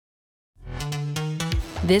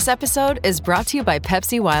This episode is brought to you by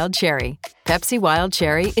Pepsi Wild Cherry. Pepsi Wild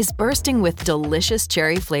Cherry is bursting with delicious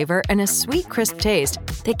cherry flavor and a sweet, crisp taste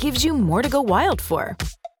that gives you more to go wild for.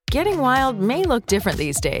 Getting wild may look different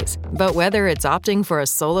these days, but whether it's opting for a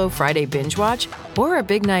solo Friday binge watch or a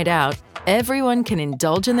big night out, everyone can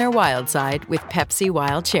indulge in their wild side with Pepsi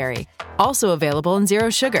Wild Cherry. Also available in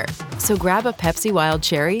Zero Sugar. So grab a Pepsi Wild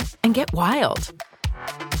Cherry and get wild.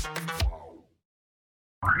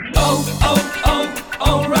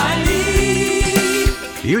 O'Reilly!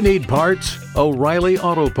 You need parts? O'Reilly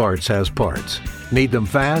Auto Parts has parts. Need them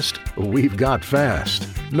fast? We've got fast.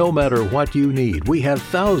 No matter what you need, we have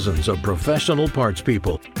thousands of professional parts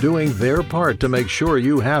people doing their part to make sure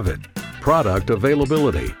you have it. Product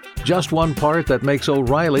availability. Just one part that makes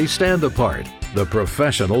O'Reilly stand apart. The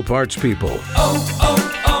professional parts people.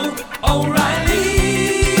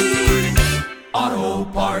 O'Reilly Auto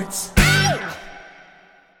Parts.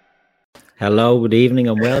 Hello, good evening,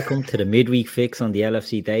 and welcome to the midweek fix on the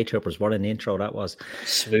LFC Day Trippers. What an intro that was.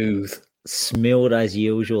 Smooth as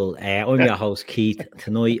usual. I'm your host, Keith.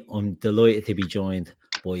 Tonight, I'm delighted to be joined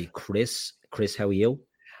by Chris. Chris, how are you?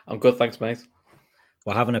 I'm good, thanks, mate.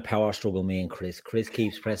 We're having a power struggle, me and Chris. Chris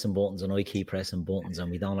keeps pressing buttons and I keep pressing buttons, and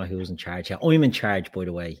we don't know who's in charge yet. I'm in charge, by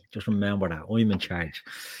the way. Just remember that. I'm in charge.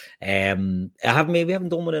 We haven't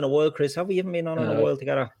done one in a while, Chris. Have we even been on in a while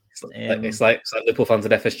together? It's like Liverpool fans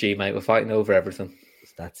at FSG, mate. We're fighting over everything.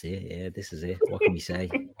 That's it. Yeah, this is it. What can we say?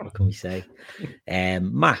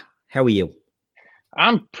 Matt, how are you?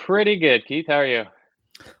 I'm pretty good, Keith. How are you?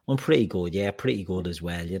 I'm pretty good. Yeah, pretty good as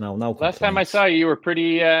well. You know, no complaints. Last time I saw you, you were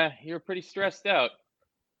pretty stressed out.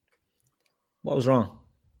 What was wrong?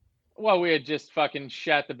 Well, we had just fucking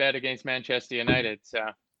shat the bed against Manchester United. So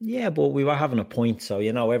yeah, but we were having a point, so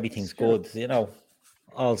you know everything's good. You know,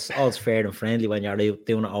 all's fair and friendly when you're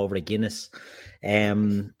doing it over a Guinness.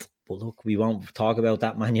 But look, we won't talk about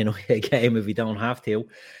that Man United game if we don't have to.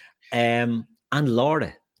 And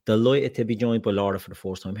Laura, delighted to be joined by Laura for the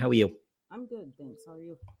first time. How are you? I'm good, thanks. How are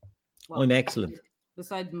you? Well, I'm excellent.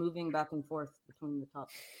 Besides moving back and forth between the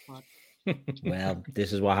top spots. Well,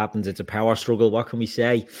 this is what happens. It's a power struggle. What can we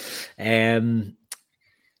say? Tonight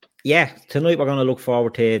we're going to look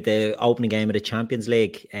forward to the opening game of the Champions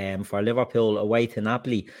League for Liverpool away to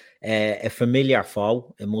Napoli. A familiar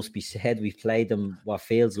foe, it must be said. We've played them what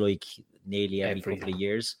feels like nearly every couple of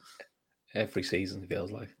years. Every season, it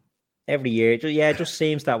feels like. Every year. Yeah, it just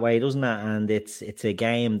seems that way, doesn't it? And it's a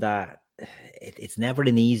game that it's never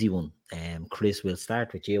an easy one. Chris, we'll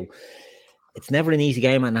start with you. It's never an easy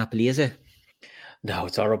game at Napoli, is it? No,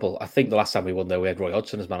 it's horrible. I think the last time we won there, we had Roy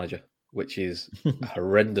Hodgson as manager, which is a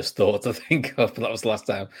horrendous thought to think of, but that was the last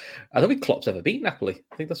time. I don't think Klopp's ever beaten Napoli.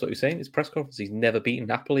 I think that's what he was saying in his press conference. He's never beaten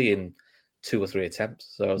Napoli in 2 or 3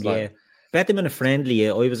 attempts. So I was like... Bet them in a friendly.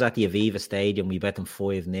 I was at the Aviva Stadium. We bet them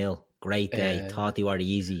 5-0. Great day. Thought they were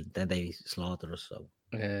easy. Then they slaughtered us. So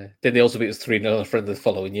then they also beat us 3-0 a friend the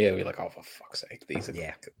following year. We're like, oh, for fuck's sake. These are...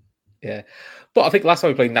 Yeah. But I think last time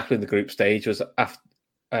we played Napoli in the group stage was after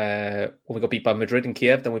when we got beat by Madrid and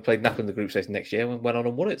Kiev. Then we played Napoli in the group stage next year and went on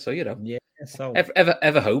and won it. So, you know, so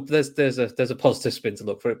ever hope there's a positive spin to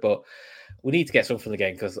look for it. But we need to get something from the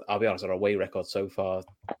game because I'll be honest, our away record so far,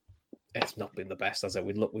 it's not been the best, has it?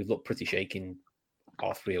 We've looked pretty shaky in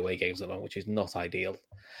our 3 away games at the moment, which is not ideal.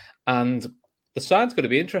 And the side's going to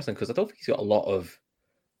be interesting because I don't think he's got a lot of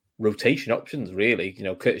rotation options, really. You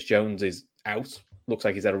know, Curtis Jones is out. Looks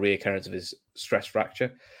like he's had a reoccurrence of his stress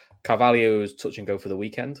fracture. Carvalho's touch and go for the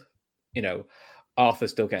weekend. You know,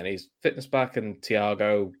 Arthur's still getting his fitness back, and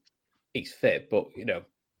Thiago, he's fit, but you know,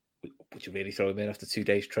 would you really throw him in after 2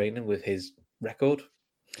 days training with his record?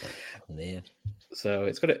 Yeah. So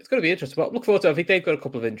it's gonna be interesting. But look forward to it. I think they've got a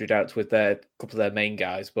couple of injury doubts with a couple of their main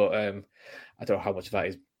guys, but I don't know how much of that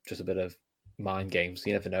is just a bit of mind games.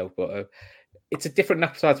 You never know. But it's a different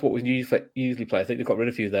appetite to what we usually play. I think they've got rid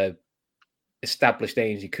of a few of their established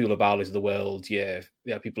names, your Koulibalis of the world,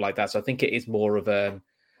 people like that. So I think it is more of a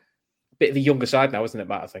bit of a younger side now, isn't it,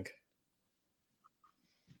 Matt? I think.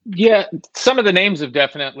 Yeah, some of the names have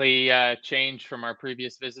definitely changed from our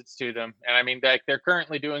previous visits to them, and I mean they're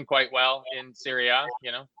currently doing quite well in Serie A.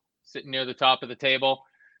 You know, sitting near the top of the table,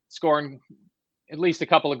 scoring at least a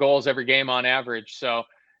couple of goals every game on average. So,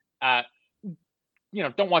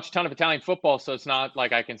 don't watch a ton of Italian football, so it's not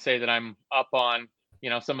like I can say that I'm up on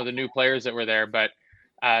some of the new players that were there, but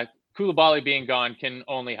Koulibaly being gone can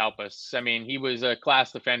only help us. I mean, he was a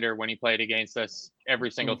class defender when he played against us every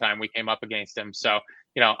single time we came up against him. So,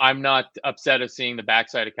 I'm not upset of seeing the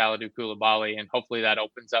backside of Kalidou Koulibaly, and hopefully that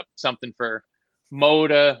opens up something for Mo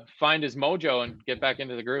to find his mojo and get back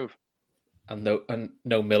into the groove. And no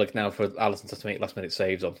Milik now for Alisson to make last minute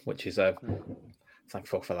saves on, which is Thank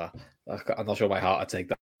fuck for that. I'm not sure my heart I'd take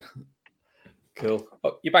that. Cool.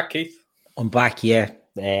 Oh, you're back, Keith? I'm back, yeah.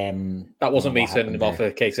 That wasn't me turning him off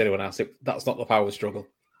in case anyone asked. That's not the power struggle.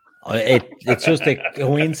 It's just a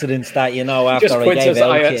coincidence that, you know, after I gave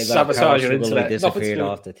out to you about power struggle, I disappeared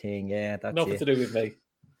off the thing. Yeah, that's nothing to do with me.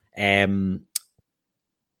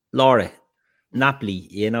 Laura, Napoli,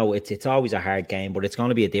 you know, it's always a hard game, but it's going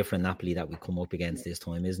to be a different Napoli that we come up against this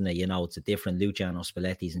time, isn't it? You know, it's a different Luciano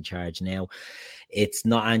Spalletti's in charge now. It's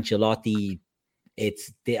not Ancelotti.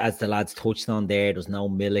 It's, as the lads touched on there, there's no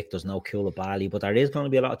Milik, there's no Koulibaly, but there is going to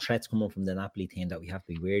be a lot of threats coming from the Napoli team that we have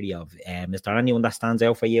to be wary of. Is there anyone that stands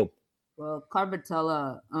out for you? Well,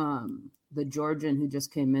 Carvatella, the Georgian who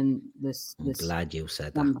just came in this glad you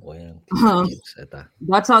said that. Glad you said that.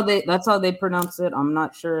 That's how they pronounce it. I'm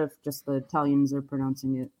not sure if just the Italians are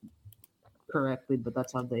pronouncing it correctly, but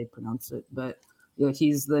that's how they pronounce it. But you know,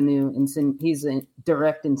 he's the new he's a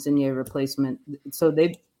direct Insigne replacement. So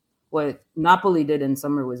what Napoli did in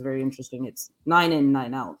summer was very interesting. It's 9 in,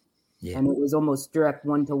 9 out. Yeah. And it was almost direct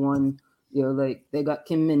 1-to-1. You know, like they got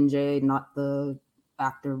Kim Min-jae, not the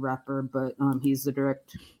actor rapper, but he's the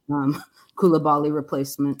direct Koulibaly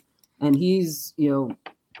replacement. And he's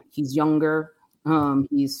younger.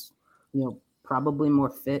 He's, probably more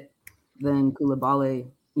fit than Koulibaly,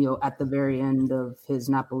 at the very end of his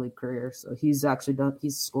Napoli career. So he's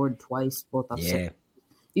scored twice, both off. Yeah.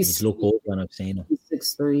 He's looked old when I've seen him.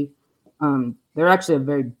 He's 6'3". They're actually a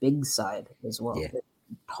very big side as well. Yeah. They're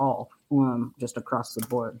tall, just across the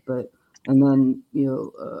board. And then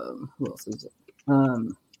who else is it?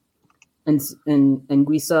 And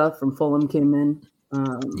Guisa from Fulham came in.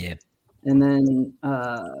 And then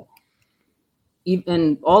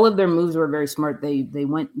even all of their moves were very smart. They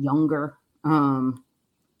went younger,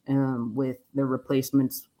 with their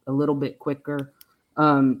replacements a little bit quicker.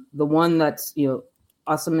 The one that's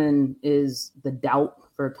Osimhen is the doubt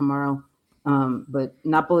for tomorrow. But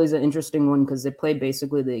Napoli is an interesting one because they play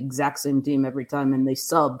basically the exact same team every time, and they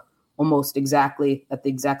sub almost exactly at the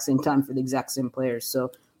exact same time for the exact same players.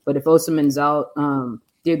 So, but if Osimhen's out,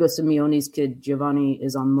 Diego Simeone's kid Giovanni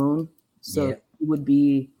is on loan, so he would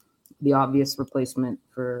be the obvious replacement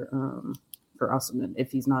for Osimhen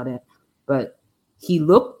if he's not in. But he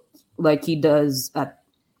looked like he does at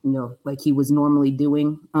like he was normally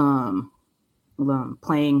doing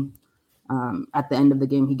playing. At the end of the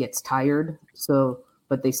game, he gets tired. So,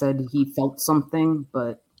 but they said he felt something,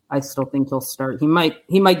 but I still think he'll start. He might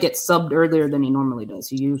get subbed earlier than he normally does.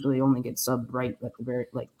 He usually only gets subbed right at the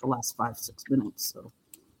last 5-6 minutes. So,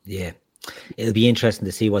 yeah, it'll be interesting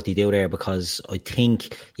to see what they do there because I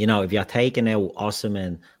think if you're taking out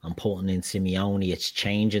Osimhen and putting in Simeone, it's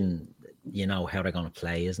changing. How they're going to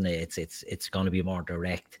play, isn't it? It's going to be more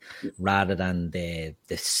direct rather than the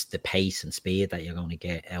pace and speed that you're going to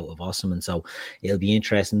get out of Osimhen. So it'll be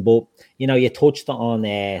interesting. But you touched on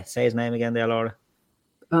say his name again there, Laura.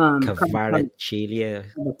 Kvaratskhelia.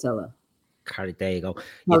 There you go.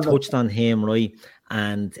 You touched on him, right?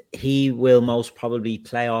 And he will most probably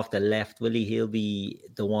play off the left, will he? He'll be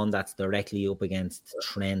the one that's directly up against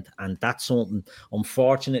Trent. And that's something,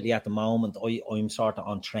 unfortunately, at the moment, I'm sort of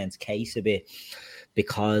on Trent's case a bit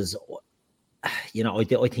because, I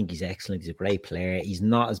think he's excellent. He's a great player. He's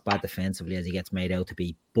not as bad defensively as he gets made out to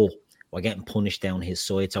be, but we're getting punished down his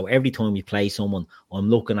side. So every time we play someone, I'm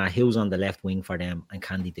looking at who's on the left wing for them and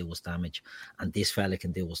can they do us damage? And this fella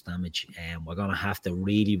can do us damage. We're going to have to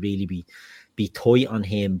really, really be tight on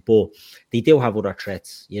him. But they do have other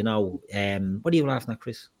threats, What are you laughing at,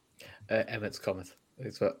 Chris? Emmett's comment.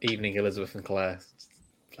 It's for evening, Elizabeth and Claire.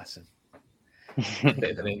 Bless him.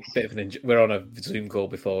 We're on a Zoom call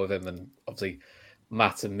before with him, and obviously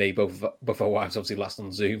Matt and me, both our wives, obviously last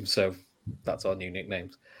on Zoom, so that's our new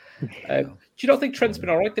nicknames. Do you not think Trent's been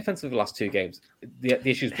all right defensively the last 2 games? The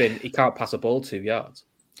issue's been he can't pass a ball 2 yards.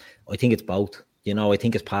 I think it's both. I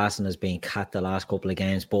think his passing has been cat the last couple of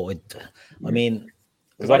games, but what are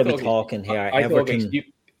we talking here?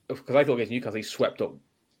 Because I thought against Newcastle he swept up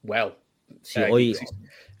well.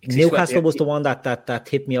 Newcastle was the one that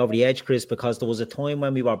tipped me over the edge, Chris, because there was a time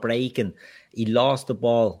when we were breaking, he lost the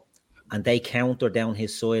ball and they countered down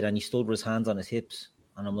his side and he stood with his hands on his hips.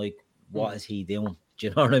 And I'm like, what is he doing? Do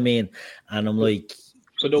you know what I mean? And I'm like...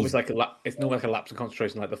 But it's like a lapse of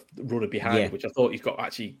concentration, like the runner behind him, which I thought he's got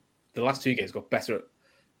actually... The last 2 games got better at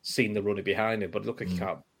seeing the runner behind him, but it looked like he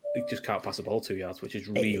just can't pass the ball 2 yards, which is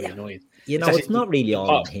really annoying. It's not really all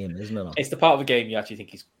on him, isn't it? It's the part of the game you actually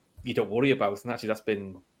think you don't worry about, and actually that's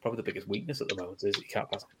been probably the biggest weakness at the moment is he can't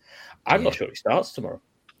pass. I'm not sure he starts tomorrow.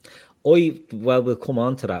 We'll come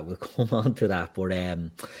on to that. But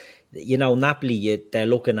Napoli, they're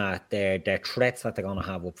looking at their threats that they're going to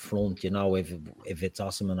have up front. If it's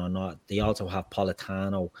Osimhen or not. They also have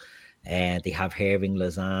Politano, and they have Hirving,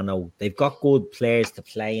 Lozano. They've got good players to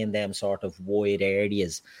play in them sort of wide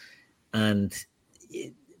areas, and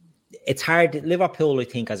it's hard. Liverpool, I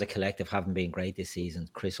think, as a collective, haven't been great this season.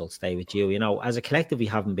 Chris, I'll stay with you. As a collective, we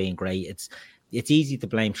haven't been great. It's easy to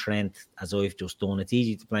blame Trent, as I've just done. It's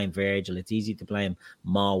easy to blame Virgil. It's easy to blame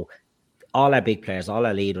Mo. All our big players, all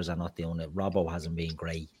our leaders are not doing it. Robbo hasn't been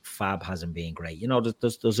great. Fab hasn't been great.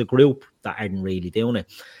 There's a group that aren't really doing it.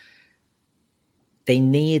 They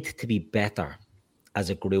need to be better as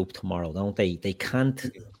a group tomorrow, don't they? They can't,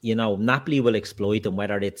 Napoli will exploit them,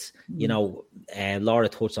 whether it's, Laura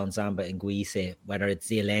touched on Zamba and Guise, whether it's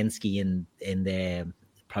Zielinski in the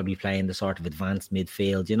probably playing the sort of advanced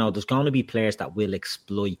midfield. There's going to be players that will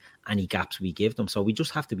exploit any gaps we give them. So we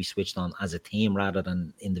just have to be switched on as a team rather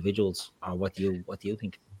than individuals. Or what do you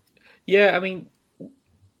think? Yeah, I mean,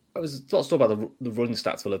 I was talking about the run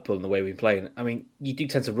stats for Liverpool and the way we're playing. I mean, you do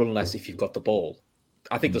tend to run less if you've got the ball.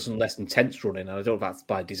 I think there's some less intense running, and I don't know if that's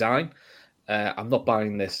by design. I'm not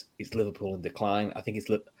buying this. It's Liverpool in decline. I think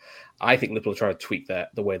Liverpool are trying to tweak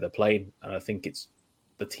the way they're playing, and I think it's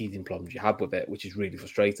the teething problems you have with it, which is really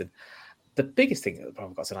frustrating. The biggest thing that the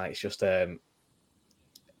problem got tonight is just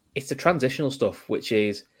it's the transitional stuff, which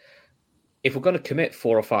is if we're going to commit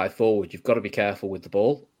 4 or 5 forward, you've got to be careful with the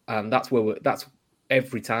ball, and that's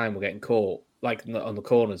every time we're getting caught, like on the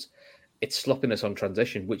corners. It's sloppiness on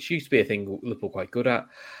transition, which used to be a thing Liverpool quite good at.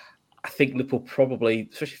 I think Liverpool probably,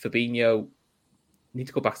 especially Fabinho, need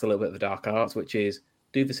to go back to a little bit of the dark arts, which is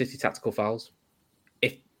do the City tactical fouls.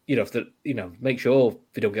 Make sure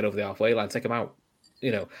if you don't get over the halfway line, take them out.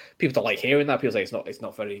 People don't like hearing that. People say it's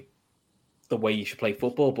not very the way you should play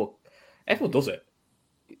football, but everyone does it.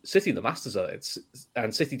 City are the masters of it,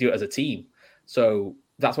 and City do it as a team. So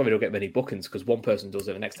that's why we don't get many bookings, because one person does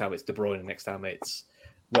it, and next time it's De Bruyne, and next time it's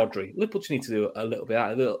Rodri. Liverpool just need to do a little bit,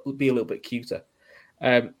 be a little bit cuter.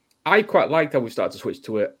 I quite liked how we started to switch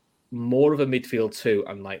to it more of a midfield too,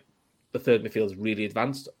 and like the third midfield is really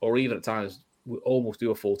advanced, or even at times we almost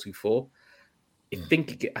do a 4-2-4. I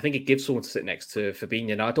think it gives someone to sit next to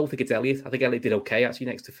Fabinho. Now I don't think it's Elliott. I think Elliott did okay actually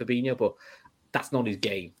next to Fabinho, but that's not his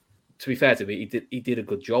game. To be fair to me, he did a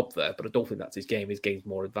good job there, but I don't think that's his game. His game's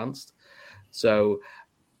more advanced. So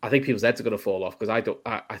I think people's heads are going to fall off, because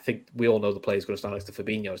I think we all know the player's going to stand next to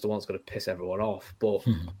Fabinho is the one that's going to piss everyone off. But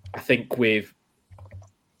I think with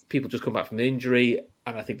people just come back from the injury,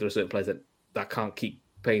 and I think there are certain players that can't keep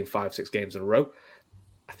playing 5-6 games in a row.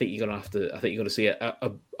 I think you're going to see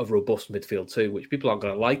a robust midfield too, which people aren't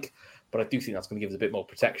going to like. But I do think that's going to give us a bit more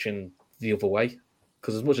protection the other way,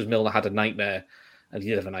 because as much as Milner had a nightmare, and he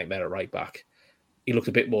did have a nightmare at right back, he looked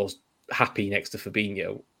a bit more happy next to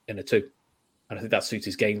Fabinho in a 2. And I think that suits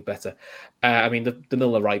his game better. The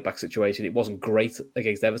Milner right-back situation, it wasn't great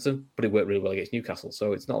against Everton, but it worked really well against Newcastle.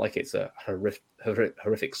 So it's not like it's a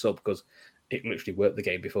horrific sub, because it literally worked the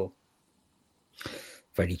game before.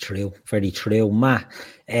 Very true. Very true. Matt,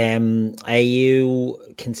 are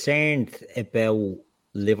you concerned about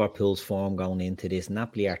Liverpool's form going into this?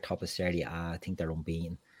 Napoli are top of Serie A. I think they're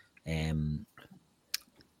unbeaten.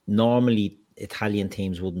 Normally, Italian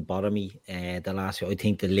teams wouldn't bother me. The last year, I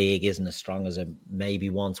think the league isn't as strong as it maybe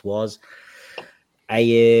once was. Are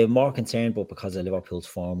you more concerned about because of Liverpool's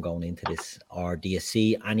form going into this, or do you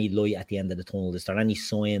see any light at the end of the tunnel? Is there any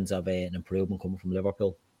signs of an improvement coming from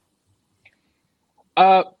Liverpool?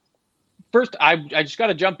 First, I just got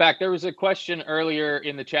to jump back. There was a question earlier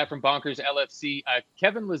in the chat from Bonkers LFC.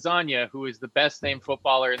 Kevin Lasagna, who is the best named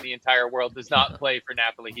footballer in the entire world, does not play for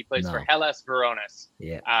Napoli. He plays for Hellas Veronas,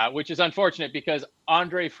 which is unfortunate, because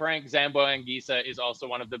Andre Frank Zambo Anguissa is also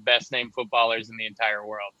one of the best named footballers in the entire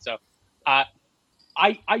world. So I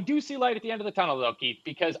do see light at the end of the tunnel, though, Keith,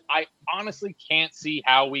 because I honestly can't see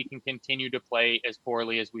how we can continue to play as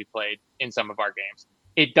poorly as we played in some of our games.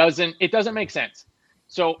 It doesn't make sense.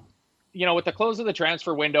 So, with the close of the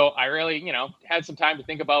transfer window, I really, had some time to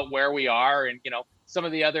think about where we are, and, some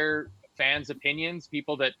of the other fans' opinions,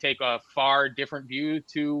 people that take a far different view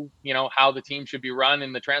to, how the team should be run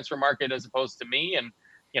in the transfer market as opposed to me and,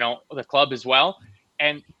 the club as well.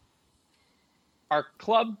 And our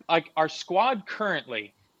club, our squad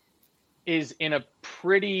currently is in a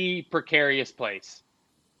pretty precarious place.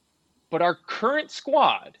 But our current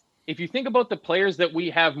squad, if you think about the players that we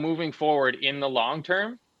have moving forward in the long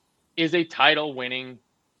term, is a title-winning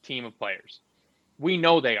team of players. We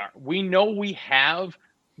know they are. We know we have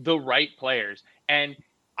the right players. And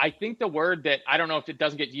I think the word that, I don't know if it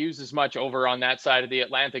doesn't get used as much over on that side of the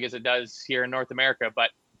Atlantic as it does here in North America,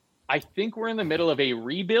 but I think we're in the middle of a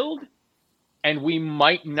rebuild. and we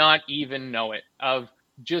might not even know it, of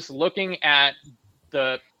just looking at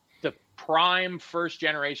the prime first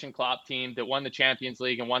generation Klopp team that won the Champions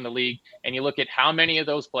League and won the league, and you look at how many of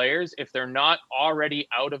those players, if they're not already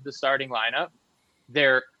out of the starting lineup,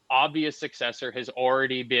 their obvious successor has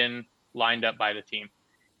already been lined up by the team.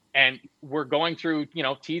 And we're going through,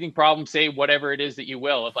 teething problems, say whatever it is that you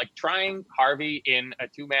will, of like trying Harvey in a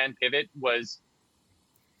 2-man pivot was,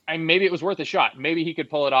 maybe it was worth a shot. Maybe he could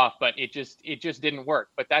pull it off, but it just didn't work.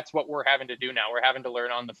 But that's what we're having to do now. We're having to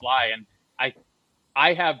learn on the fly. And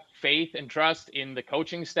I have faith and trust in the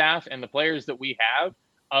coaching staff and the players that we have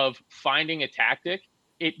of finding a tactic.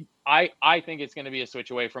 I think it's going to be a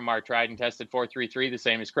switch away from our tried and tested 4-3-3, the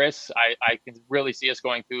same as Chris. I can really see us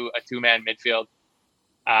going through a 2-man midfield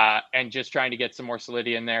and just trying to get some more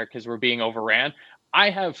solidity in there because we're being overran.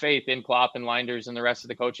 I have faith in Klopp and Leinders and the rest of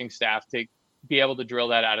the coaching staff to be able to drill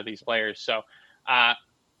that out of these players. So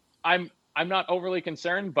I'm not overly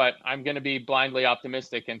concerned, but I'm going to be blindly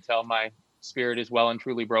optimistic until my spirit is well and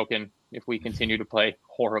truly broken if we continue to play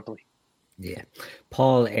horribly. Yeah.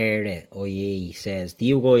 Paul Erde Oye says, do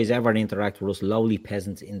you guys ever interact with us lowly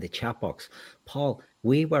peasants in the chat box? Paul,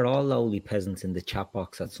 we were all lowly peasants in the chat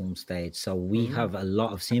box at some stage, so we have a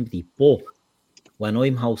lot of sympathy. But when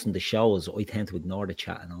I'm hosting the shows, I tend to ignore the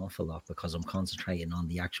chat an awful lot because I'm concentrating on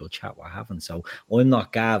the actual chat we're having. So I'm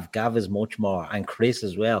not Gav. Gav is much more, and Chris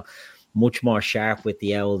as well, much more sharp with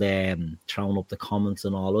the old throwing up the comments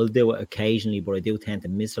and all. I'll do it occasionally, but I do tend to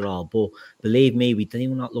miss it all. But believe me, we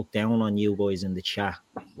do not look down on you guys in the chat.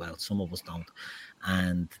 Well, some of us don't.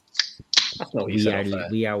 And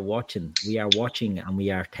we are watching, and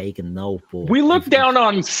we are taking note. But we look down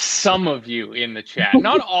on some of you in the chat,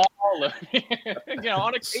 not all of you.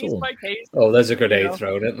 On a case by case. Oh, there's a grenade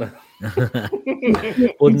thrown, isn't there?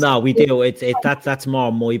 But no, we do. That's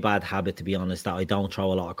more my bad habit, to be honest. That I don't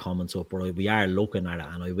throw a lot of comments up, but we are looking at it,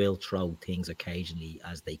 and I will throw things occasionally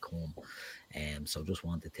as they come. So just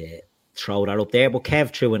wanted to throw that up there. But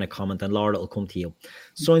Kev threw in a comment, and Laura, it'll come to you.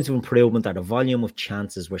 Signs of improvement are the volume of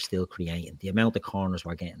chances we're still creating, the amount of corners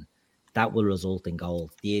we're getting. That will result in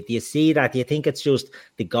goals. Do you see that? Do you think it's just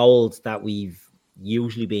the goals that we've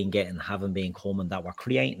usually been getting haven't been coming, that we're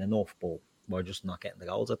creating enough, but we're just not getting the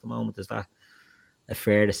goals at the moment? Is that a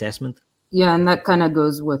fair assessment? Yeah, and that kind of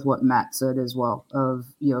goes with what Matt said as well, of,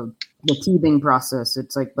 the teething process.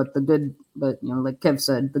 It's like, but like Kev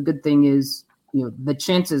said, the good thing is, the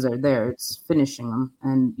chances are there. It's finishing them,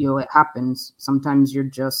 and it happens. Sometimes you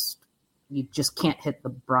just can't hit the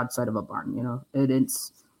broadside of a barn.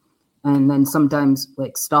 And then sometimes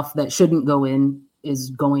like stuff that shouldn't go in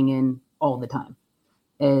is going in all the time,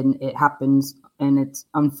 and it happens. And it's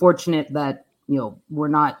unfortunate that we're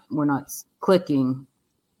not clicking,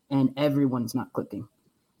 and everyone's not clicking.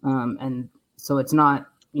 And so it's not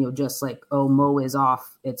just like, oh, Mo is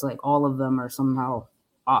off. It's like all of them are somehow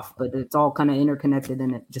off, but it's all kind of interconnected,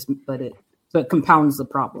 and it compounds the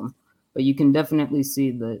problem. But you can definitely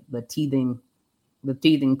see the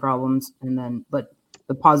teething problems. And then, but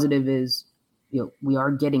the positive is, we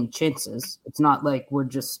are getting chances. It's not like we're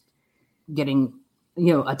just getting,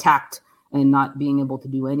 attacked and not being able to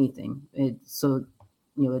do anything. It's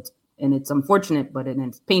unfortunate, but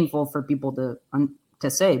it's painful for people to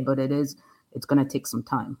say, but it's going to take some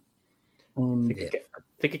time. And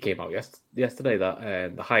I think it came out yesterday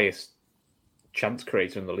that the highest chance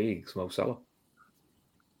creator in the league is Mo Salah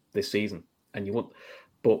this season. And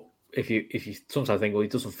but if you sometimes think, well, he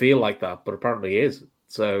doesn't feel like that, but apparently he is.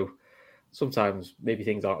 So sometimes maybe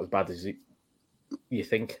things aren't as bad as you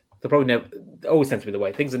think. They're probably never. It always tends to be the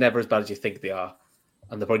way. Things are never as bad as you think they are,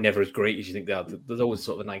 and they're probably never as great as you think they are. There's always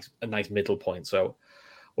sort of a nice middle point. So,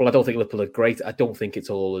 well, I don't think Liverpool are great. I don't think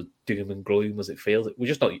it's all doom and gloom as it feels. We're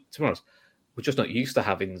just not. To be honest, we're just not used to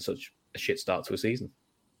having such a shit start to a season.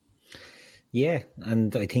 Yeah,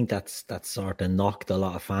 and I think that's sort of knocked a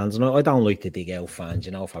lot of fans. And I don't like to dig out fans,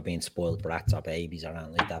 for being spoiled brats or babies or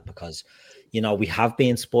anything like that, because, we have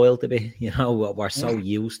been spoiled a bit. We're so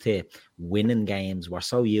used to winning games. We're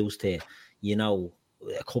so used to,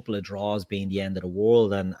 a couple of draws being the end of the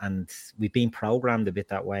world, and we've been programmed a bit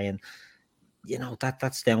that way. And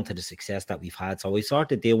that's down to the success that we've had. So I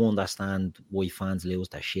sort of do understand why fans lose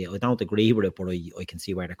their shit. I don't agree with it, but I can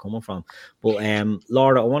see where they're coming from. But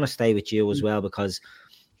Laura, I want to stay with you as well, because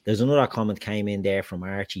there's another comment came in there from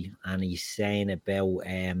Archie, and he's saying about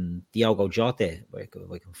Diogo Jota,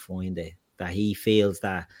 if I can find it, that he feels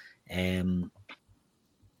that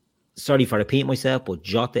sorry for repeating myself, but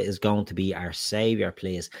Jota is going to be our saviour,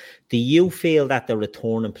 please. Do you feel that the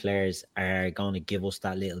returning players are going to give us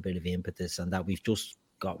that little bit of impetus, and that we've just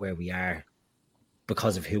got where we are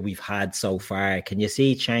because of who we've had so far. Can you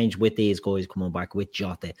see change with these guys coming back, with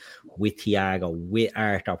Jota, with Thiago, with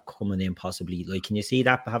Arthur coming in possibly? Like, can you see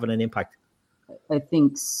that having an impact? I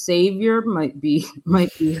think savior might be but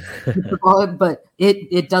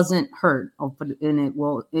it doesn't hurt.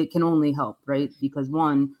 It can only help, right? Because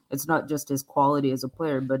one, it's not just his quality as a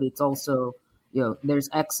player, but it's also, there's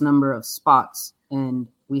X number of spots and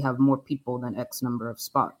we have more people than X number of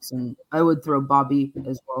spots. And I would throw Bobby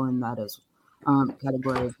as well in that as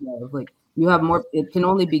category as well. Like, you have more, it can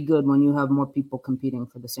only be good when you have more people competing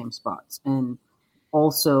for the same spots. And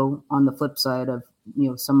also on the flip side of,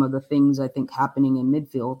 some of the things I think happening in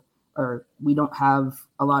midfield are we don't have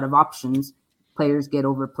a lot of options. Players get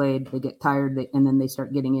overplayed, they get tired, and then they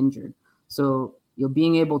start getting injured. So,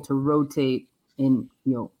 being able to rotate in,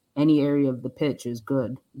 any area of the pitch is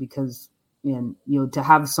good because, to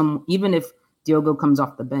have some, even if Diogo comes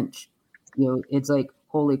off the bench, it's like,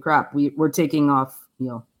 holy crap, we're taking off,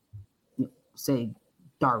 say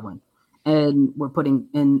Darwin. And we're putting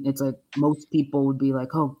in, it's like most people would be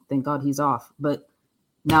like, oh, thank God he's off. But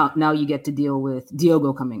now you get to deal with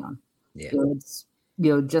Diogo coming on. Yeah. It's,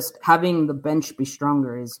 just having the bench be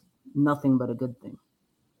stronger is nothing but a good thing.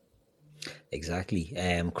 Exactly.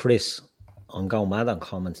 Chris, I'm going mad on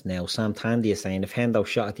comments now. Sam Tandy is saying if Hendo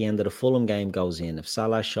shot at the end of the Fulham game goes in, if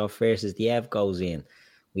Salah shot versus Diev goes in,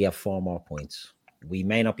 we have 4 more points. We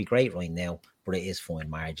may not be great right now, but it is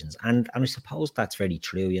fine margins. And I suppose that's very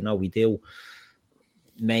true. We do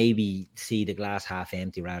maybe see the glass half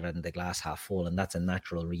empty rather than the glass half full, and that's a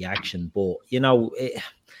natural reaction. But,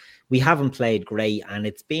 we haven't played great, and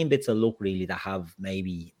it's been bits of luck really that have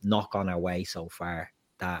maybe not gone our way so far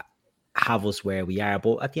that have us where we are.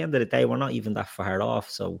 But at the end of the day, we're not even that far off.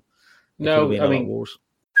 So no, I mean, worse.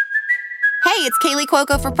 Hey, it's Kaylee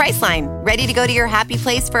Cuoco for Priceline. Ready to go to your happy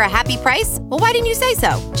place for a happy price? Well, why didn't you say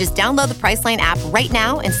so? Just download the Priceline app right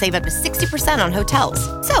now and save up to 60% on hotels.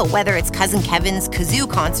 So whether it's Cousin Kevin's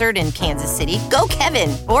Kazoo Concert in Kansas City, go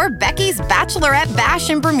Kevin, or Becky's Bachelorette Bash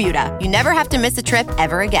in Bermuda, you never have to miss a trip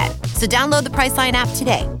ever again. So download the Priceline app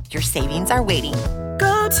today. Your savings are waiting.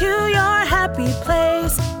 Go to your happy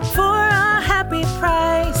place for a happy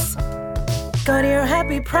price. Go to your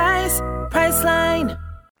happy price, Priceline.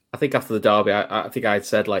 I think after the derby, I think I'd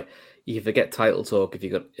said, like, you forget title talk if you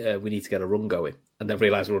got we need to get a run going, and then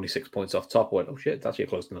realised we're only 6 points off top. I went, oh shit, it's actually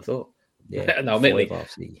closer than I thought. Yeah, and now admittedly,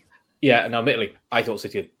 I thought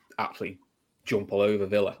City would absolutely jump all over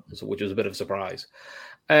Villa, which was a bit of a surprise.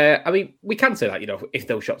 I mean, we can say that, if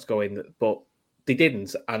those shots go in, but they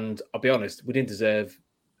didn't. And I'll be honest, we didn't deserve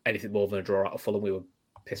anything more than a draw out of Fulham. We were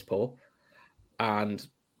piss poor, and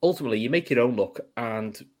ultimately, you make your own luck,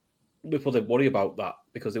 and people didn't worry about that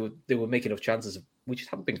because they were making enough chances. We just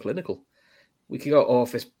haven't been clinical. We could go, oh,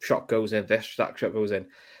 if this shot goes in, this shot goes in.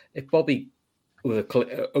 If Bobby with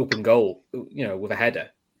an open goal, with a header,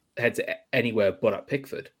 heads anywhere but at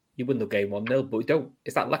Pickford, you win the game 1-0. But we don't.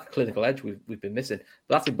 It's that lack of clinical edge we've been missing.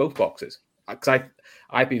 But that's in both boxes. Because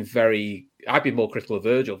I've been more critical of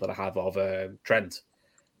Virgil than I have of Trent,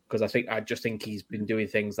 because I just think he's been doing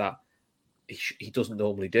things that he doesn't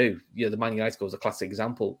normally do. The Man United goal is a classic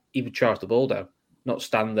example. He would charge the ball down, not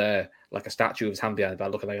stand there like a statue with his hand behind the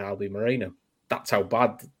back looking like Albi Moreno. That's how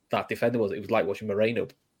bad that defender was. It was like watching Moreno,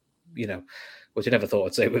 which I never thought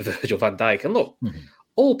I'd say with Virgil van Dijk. And look,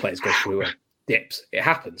 all players go through dips. It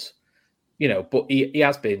happens, but he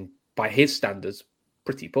has been, by his standards,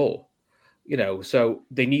 pretty poor. So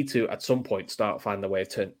they need to, at some point, start finding a way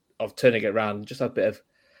of turning it around, just have a bit of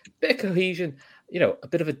cohesion. A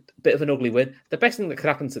bit of an ugly win. The best thing that could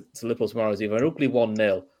happen to Liverpool tomorrow is either an ugly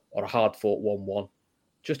 1-0 or a hard-fought 1-1.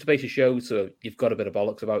 Just to basically show you've got a bit of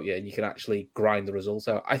bollocks about you and you can actually grind the results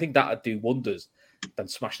out. I think that would do wonders than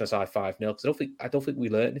smashing aside 5-0. Because I don't think we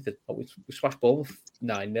learned anything. We smashed Bournemouth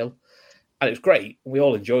 9-0. And it was great. We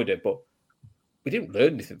all enjoyed it, but we didn't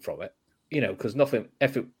learn anything from it. Because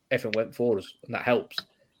everything went for us, and that helps.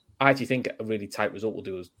 I actually think a really tight result will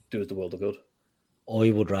do us the world of good.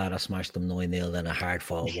 I would rather smash them 9-0 than a hard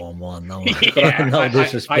fought 1-1. No, yeah, no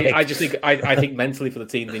disrespect. I just think I think mentally for the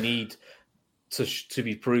team they need to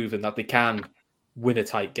be proven that they can win a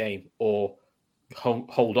tight game or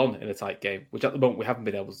hold on in a tight game, which at the moment we haven't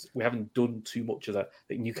been able to. We haven't done too much of that. I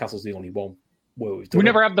think Newcastle's the only one where we've done. We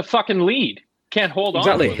never have the fucking lead. Can't hold on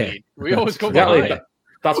to the lead. We always go behind.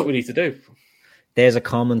 That's what we need to do. There's a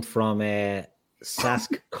comment from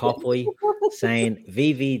Sask Copley saying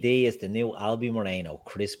VVD is the new Albi Moreno,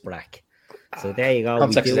 Chris Brack. So there you go.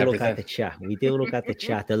 Context we do look everything. at the chat. We do look at the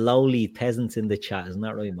chat. The lowly peasants in the chat. Isn't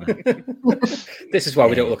that right, man? This is why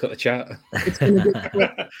we don't look at the chat.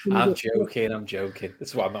 I'm joking. This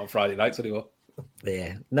is why I'm not on Friday nights anymore.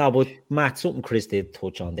 Yeah, no, but Matt, something Chris did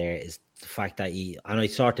touch on there is the fact that and I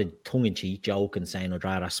started tongue in cheek joking saying I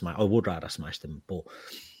would rather smash them, but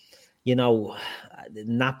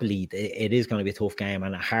Napoli, it is going to be a tough game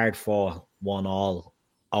and a hard fought 1-1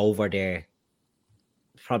 over there.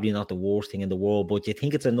 Probably not the worst thing in the world, but you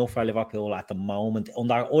think it's enough for Liverpool at the moment?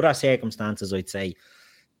 Under other circumstances, I'd say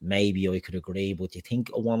maybe I could agree, but you think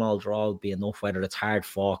a 1-1 draw would be enough, whether it's hard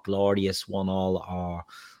fought, glorious 1-1 or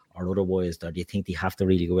otherwise, or do you think they have to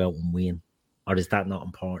really go out and win? Or is that not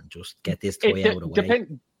important? Just get this toy out of the way.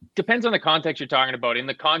 Depends on the context you're talking about. In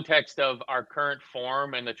the context of our current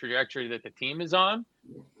form and the trajectory that the team is on,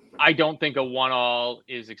 I don't think a 1-1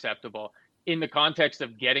 is acceptable. In the context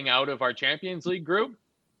of getting out of our Champions League group,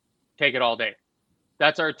 take it all day.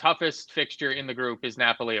 That's our toughest fixture in the group is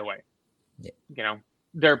Napoli away. Yeah.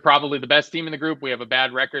 They're probably the best team in the group. We have a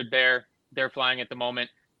bad record there. They're flying at the moment.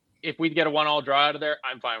 If we get a 1-1 draw out of there,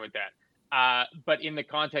 I'm fine with that. But in the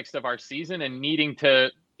context of our season and needing to,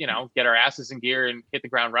 get our asses in gear and hit the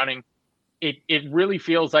ground running, it really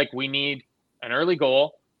feels like we need an early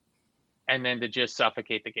goal and then to just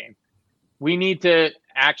suffocate the game. We need to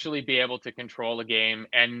actually be able to control a game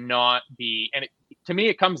and not be, to me,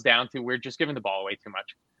 it comes down to we're just giving the ball away too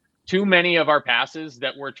much. Too many of our passes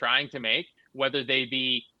that we're trying to make, whether they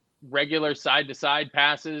be regular side-to-side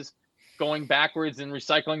passes, going backwards and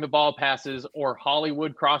recycling the ball passes, or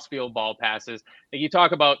Hollywood crossfield ball passes. You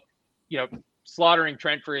talk about, slaughtering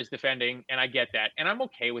Trent for his defending, and I get that, and I'm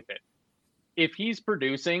okay with it. If he's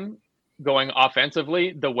producing, going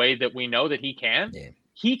offensively the way that we know that he can,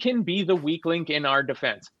 he can be the weak link in our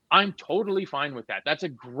defense. I'm totally fine with that. That's a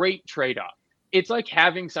great trade-off. It's like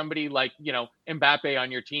having somebody like, Mbappe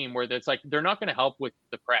on your team where it's like, they're not going to help with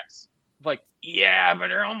the press. Like, yeah, but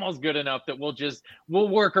they're almost good enough that we'll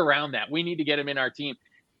work around that. We need to get him in our team.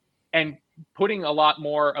 And putting a lot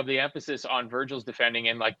more of the emphasis on Virgil's defending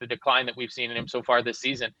and like the decline that we've seen in him so far this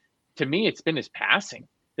season, to me, it's been his passing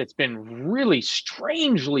that's been really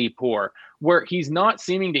strangely poor, where he's not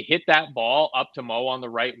seeming to hit that ball up to Mo on the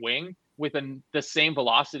right wing with the same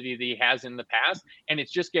velocity that he has in the past. And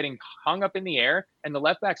it's just getting hung up in the air, and the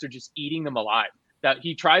left backs are just eating them alive. That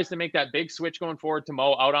he tries to make that big switch going forward to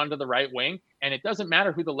Mo out onto the right wing, and it doesn't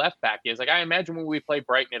matter who the left back is. Like, I imagine when we play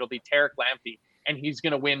Brighton, it'll be Tarek Lamptey, and he's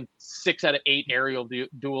going to win 6 out of 8 aerial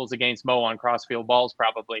duels against Mo on crossfield balls,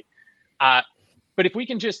 probably. But if we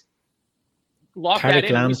can just lock that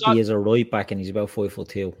in. Tarek Lamptey is a right back, and he's about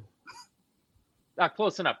 5'2".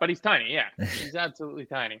 Close enough, but he's tiny. Yeah, he's absolutely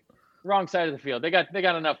tiny. Wrong side of the field. They got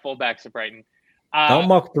enough fullbacks at Brighton. Don't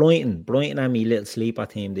mock Brighton. Brighton had me little sleeper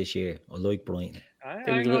team this year. I like Brighton.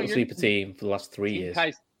 They were a little sleeper team for the last 3 years.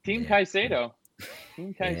 Team Caicedo.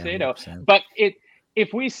 Team Caicedo. 100%. But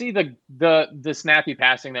if we see the snappy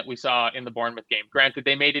passing that we saw in the Bournemouth game, granted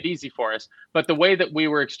they made it easy for us, but the way that we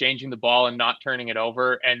were exchanging the ball and not turning it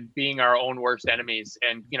over and being our own worst enemies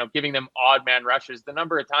and giving them odd man rushes, the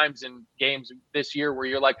number of times in games this year where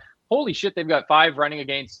you're like, holy shit, they've got 5 running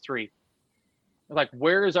against 3. Like,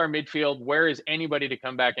 where is our midfield? Where is anybody to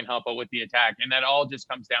come back and help out with the attack? And that all just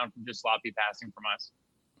comes down from just sloppy passing from us.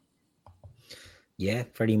 Yeah,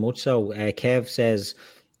 very much so. Kev says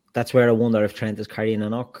that's where I wonder if Trent is carrying a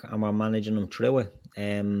knock and we're managing him through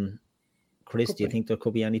it. Chris, do you think there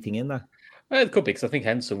could be anything in that? Well, it could be, because I think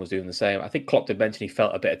Henderson was doing the same. I think Klopp did mention he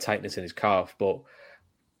felt a bit of tightness in his calf, but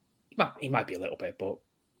he might be a little bit, but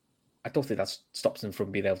I don't think that stops him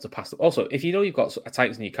from being able to pass. Also, if you know you've got a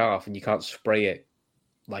tightness in your calf and you can't spray it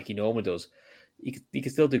like he normally does, you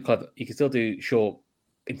can still do clever. You can still do short,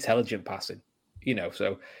 intelligent passing.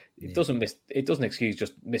 So it doesn't excuse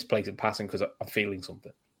just misplacing passing because I'm feeling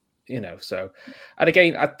something. So, and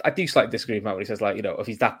again, I do slightly disagree with Matt when he says, like, if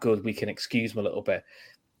he's that good, we can excuse him a little bit.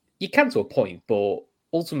 You can to a point, but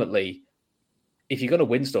ultimately, if you're going to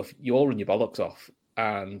win stuff, you all run your bollocks off.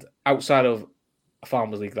 And outside of a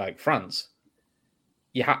Farmers League like France,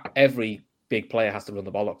 every big player has to run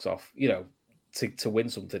the bollocks off, to win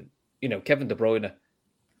something. Kevin De Bruyne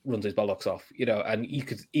runs his bollocks off, and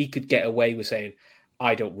he could get away with saying,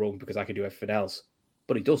 I don't run because I can do everything else.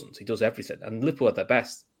 But he doesn't. He does everything. And Liverpool at their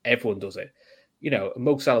best, everyone does it.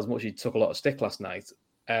 Mo Salah, as much as he took a lot of stick last night,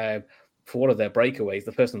 for one of their breakaways,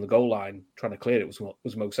 the person on the goal line trying to clear it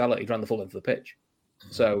was Mo Salah. He ran the full length of the pitch.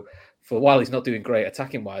 So for a while, he's not doing great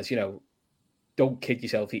attacking wise, don't kid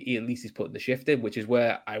yourself. He at least is putting the shift in, which is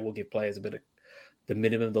where I will give players a bit of the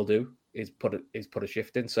minimum they'll do is put a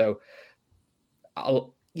shift in. So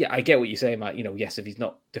I get what you're saying, Matt. Yes, if he's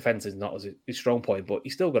not, defense is not his strong point, but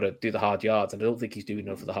he's still got to do the hard yards, and I don't think he's doing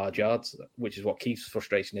enough of the hard yards, which is what Keith's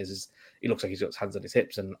frustration is he looks like he's got his hands on his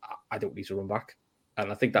hips, and I don't need to run back,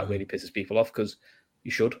 and I think that really pisses people off because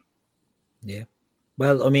you should. Yeah.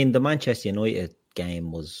 Well, I mean, the Manchester United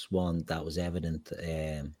game was one that was evident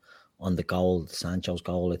on the goal, Sancho's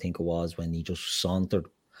goal, I think it was, when he just sauntered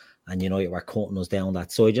and United were cutting us down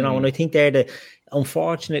that side, you know. And I think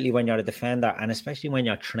unfortunately, when you're a defender, and especially when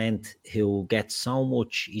you're Trent, who gets so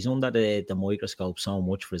much, he's under the microscope so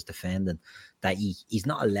much for his defending, that he's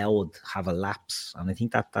not allowed to have a lapse. And I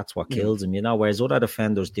think that's what kills him, you know, whereas other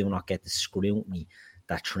defenders do not get the scrutiny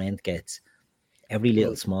that Trent gets. Every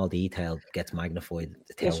little small detail gets magnified.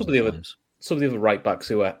 Some of the other right backs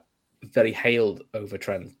who are very hailed over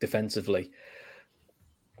Trent defensively,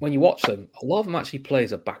 when you watch them, a lot of them actually play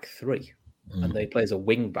as a back three, and they play as a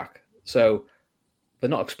wing back. So they're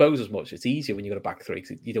not exposed as much. It's easier when you got a back three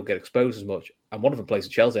because you don't get exposed as much. And one of them plays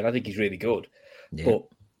at Chelsea, and I think he's really good. Yeah. But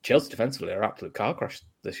Chelsea defensively are absolute car crash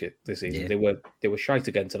this season. Yeah. They were shite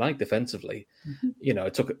again tonight defensively. You know,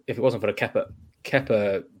 if it wasn't for a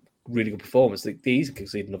Kepa really good performance, they easily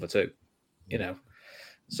concede another two. You know,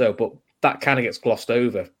 so but that kind of gets glossed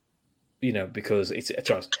over. You know, because it's a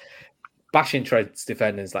choice. Bashing Trent's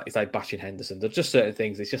defending is like bashing Henderson. There's just certain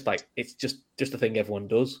things. It's just like it's just a thing everyone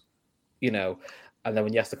does, you know. And then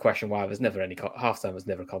when you ask the question why there's never any halftime, there's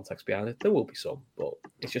never context behind it. There will be some, but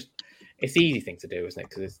it's the easy thing to do, isn't it?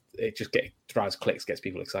 Because it just drives clicks, gets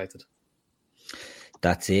people excited.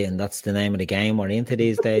 That's it, and that's the name of the game we're into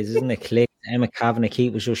these days, isn't it? Click. Emma Kavanagh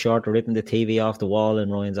was so short of ripping the TV off the wall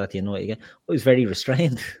and Ryan's at the United again. I was very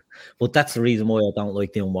restrained. But that's the reason why I don't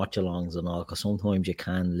like doing watch-alongs and all, because sometimes you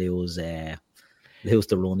can lose the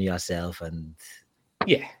run of yourself, and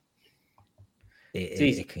it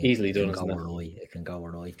can easily done. It can go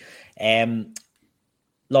awry.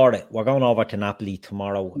 Laura, we're going over to Napoli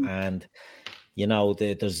tomorrow, and you know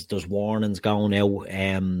there's warnings going out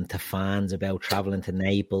to fans about traveling to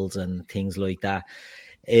Naples and things like that.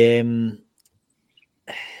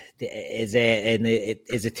 Is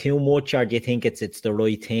it too much, or do you think it's the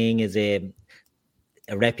right thing? Is a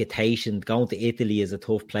reputation going to Italy is a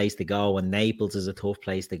tough place to go, and Naples is a tough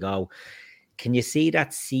place to go? Can you see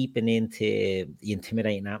that seeping into the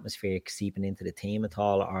intimidating atmosphere, seeping into the team at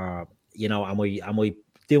all, or you know, am I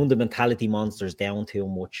doing the mentality monsters down too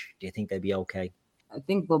much? Do you think they'd be okay? I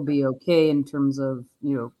think they'll be okay in terms of,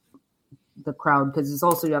 you know, the crowd, because it's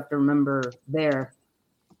also, you have to remember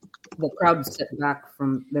the crowd's set back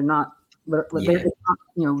from, they're not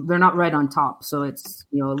right on top, so it's,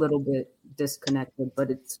 you know, a little bit disconnected, but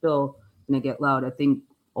it's still gonna get loud. I think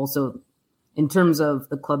also in terms of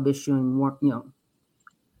the club issuing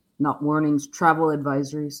not warnings, travel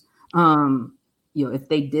advisories, you know, if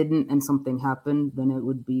they didn't and something happened, then it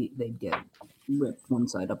would be they'd get ripped one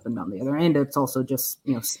side up and down the other. And it's also just,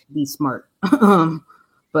 you know, be smart.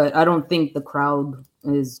 But I don't think the crowd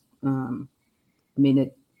is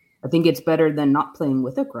I think it's better than not playing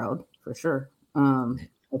with a crowd, for sure. I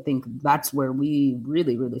think that's where we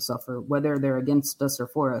really, really suffer, whether they're against us or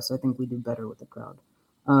for us. I think we do better with the crowd.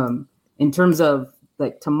 In terms of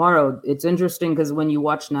like tomorrow, it's interesting because when you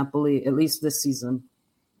watch Napoli, at least this season,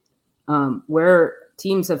 where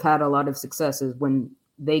teams have had a lot of success is when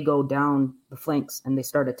they go down the flanks and they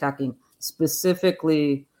start attacking.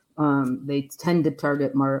 Specifically, they tend to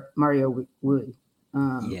target Mario Rui.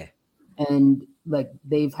 And like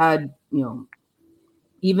they've had, you know,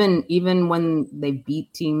 even when they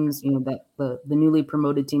beat teams, you know, that the newly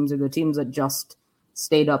promoted teams or the teams that just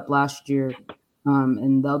stayed up last year,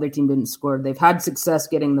 and the other team didn't score, they've had success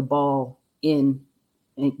getting the ball in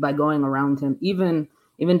by going around him, even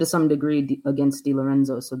to some degree against Di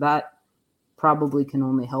Lorenzo. So that probably can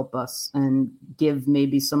only help us and give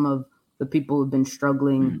maybe some of the people who've been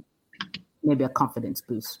struggling maybe a confidence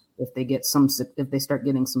boost if they start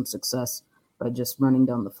getting some success by just running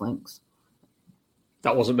down the flanks.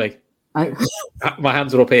 That wasn't me. My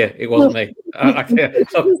hands are up here. It wasn't me.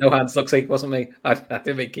 No hands. Look, see, it wasn't me. I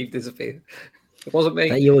didn't make Keith disappear. It wasn't me.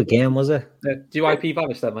 That you again, was it? Do you IP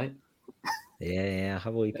vanish then, mate? Yeah, I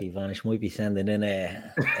have IP vanish. Might be sending in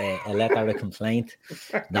a letter of complaint.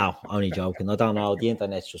 No, only joking. I don't know. The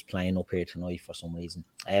internet's just playing up here tonight for some reason.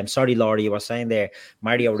 Sorry, Laurie, you were saying there,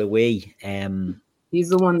 Mario Rui. He's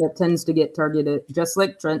the one that tends to get targeted, just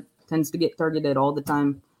like Trent tends to get targeted all the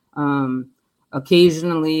time.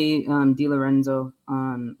 Occasionally, Di Lorenzo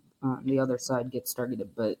on the other side gets targeted,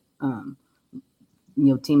 but you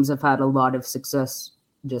know, teams have had a lot of success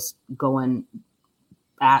just going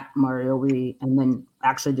at Mario Rui and then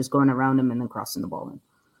actually just going around him and then crossing the ball in.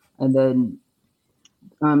 And then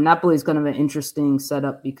Napoli is kind of an interesting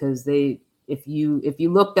setup because if you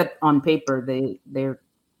looked at on paper, they're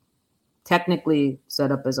technically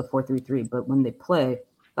set up as a 4-3-3, but when they play,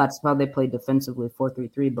 that's how they play defensively,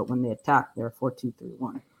 4-3-3. But when they attack, they're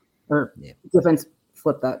 4-2-3-1. Or defense,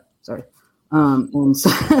 flip that. Sorry.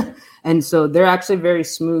 And so they're actually very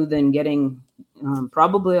smooth in getting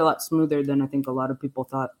probably a lot smoother than I think a lot of people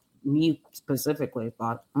thought, me specifically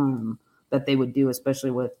thought that they would do,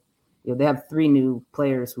 especially with, they have 3 new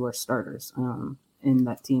players who are starters in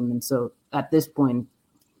that team. And so at this point,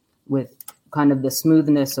 with kind of the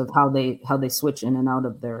smoothness of how they switch in and out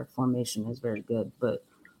of their formation is very good. But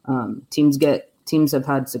teams have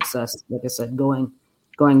had success, like I said, going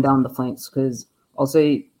down the flanks, because I'll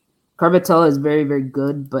say Carvatella is very, very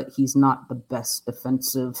good, but he's not the best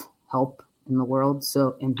defensive help in the world.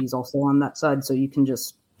 So, and he's also on that side. So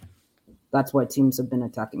that's why teams have been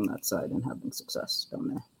attacking that side and having success down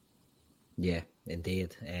there. Yeah,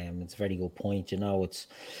 indeed. It's a very good point.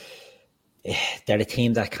 They're a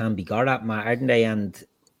team that can be got at, Matt, aren't they? And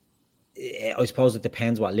I suppose it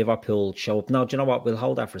depends what Liverpool show up. No, do you know what? We'll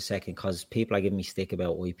hold that for a second, because people are giving me stick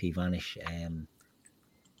about IP Vanish.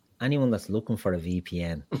 Anyone that's looking for a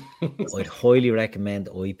VPN, I'd highly recommend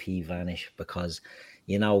IP Vanish, because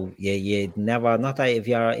you never, not that if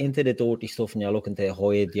you're into the dirty stuff and you're looking to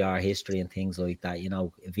hide your history and things like that,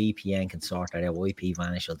 a VPN can sort that out. IP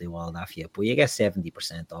Vanish will do all that for you, but you get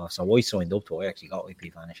 70% off. So I signed up to it. I actually got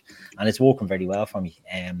IP Vanish, and it's working very well for me.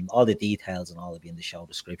 All the details and all will be in the show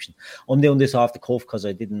description. I'm doing this off the cuff because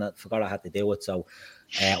I forgot I had to do it. So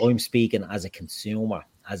I'm speaking as a consumer,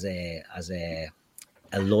 as a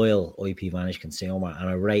loyal IP Vanish consumer, and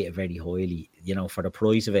I rate it very highly. For the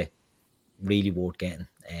price of it, really worth getting.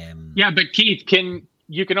 Yeah, but Keith,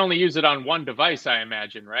 you can only use it on one device, I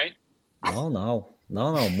imagine, right? No,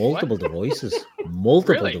 multiple devices.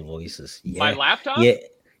 Multiple Really? devices. Yeah. My laptop?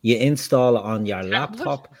 You install it on your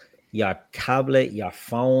laptop, your tablet, your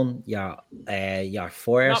phone, your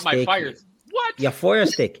Fire Not Stick. my Fire. What? Your Fire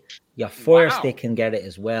Stick. Your Fire Stick can get it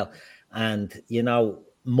as well. And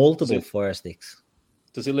multiple Fire Sticks.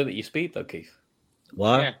 Does it limit your speed though, Keith?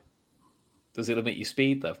 What? Yeah. Does it limit your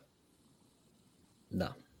speed though?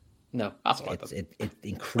 No, that's all right. It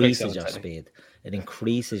increases your speed. It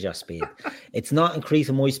increases your speed. It's not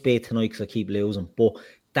increasing my speed tonight because I keep losing, but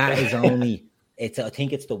that is only. I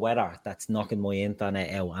think it's the weather that's knocking my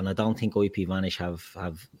internet out, and I don't think IP Vanish have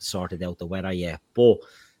sorted out the weather yet. But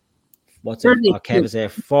what's it? Kev is there.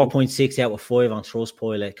 4.6 out of 5 on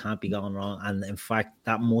Trustpilot. Can't be going wrong. And in fact,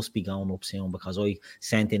 that must be going up soon, because I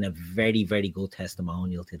sent in a very, very good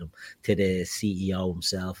testimonial to the CEO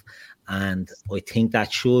himself. And I think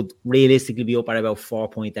that should realistically be up at about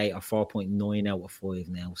 4.8 or 4.9 out of 5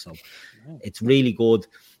 now. So it's really good.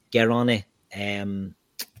 Get on it.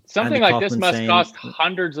 Something like this must cost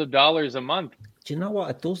hundreds of dollars a month. Do you know what?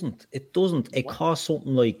 It doesn't. It costs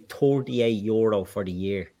something like €38 for the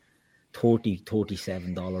year.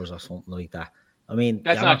 $37 or something like that. I mean,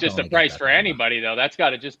 that's not just a price for anybody, though. That's got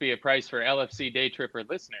to just be a price for LFC Day Tripper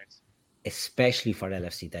listeners. Especially for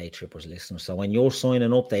LFC Day Trippers listeners. So when you're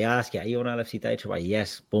signing up, they ask you, are you an LFC Day Tripper?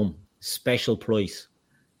 Yes. Boom. Special price.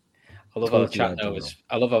 I love how the chat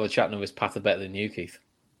now is Pat better than you, Keith.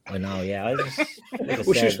 I know, yeah.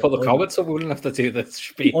 We should just put the comments up. We wouldn't have to do the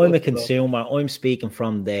speed. I'm a consumer. I'm speaking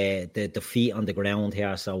from the feet on the ground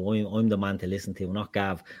here, so I'm the man to listen to, not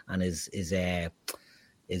Gav, and is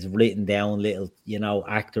written down little,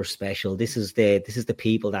 actor special. This is the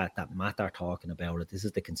people that Matt are talking about it. This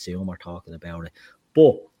is the consumer talking about it.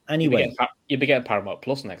 But anyway, you'll be getting Paramount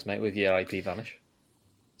Plus next, mate, with your IP Vanish.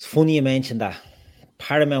 It's funny you mentioned that.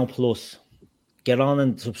 Paramount Plus. Get on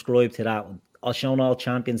and subscribe to that. I'll show all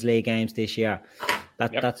Champions League games this year.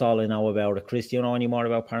 That's all I know about it. Chris, do you know any more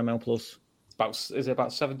about Paramount Plus? Is it about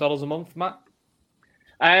 $7 a month, Matt?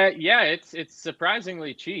 Yeah, it's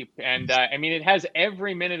surprisingly cheap, and I mean, it has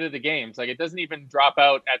every minute of the games. Like, it doesn't even drop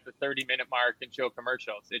out at the 30-minute mark and show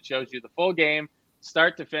commercials. It shows you the full game,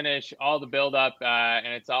 start to finish, all the build-up, and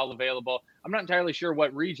it's all available. I'm not entirely sure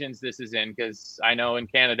what regions this is in, because I know in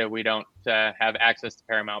Canada we don't have access to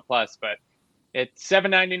Paramount Plus, but it's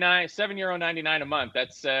 €7.99 a month.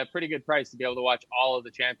 That's a pretty good price to be able to watch all of the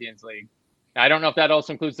Champions League. I don't know if that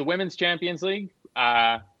also includes the Women's Champions League,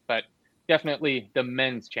 but definitely the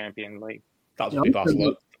Men's Champions League. That'll just be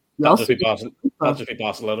Barcelona. That'll just be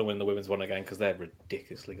Barcelona win the women's one again, because they're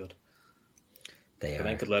ridiculously good. They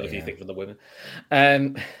could learn a few things from the women.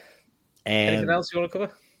 Anything else you want to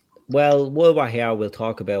cover? Well, while we're here, we'll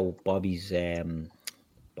talk about Bobby's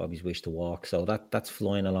wish to walk. So that's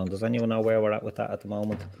flying along. Does anyone know where we're at with that at the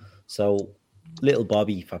moment? So little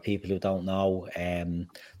Bobby, for people who don't know,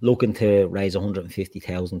 looking to raise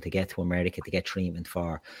 $150,000 to get to America to get treatment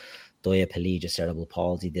for diaplegia cerebral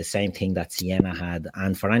palsy, the same thing that Sienna had.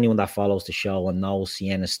 And for anyone that follows the show and knows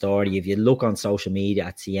Sienna's story, if you look on social media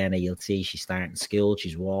at Sienna, you'll see she's starting school,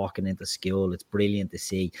 she's walking into school. It's brilliant to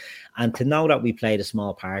see. And to know that we played a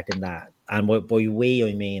small part in that, and by we,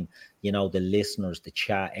 I mean, you know, the listeners, the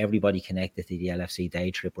chat, everybody connected to the LFC Day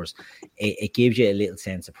Trippers, it gives you a little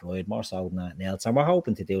sense of pride, more so than anything else. And we're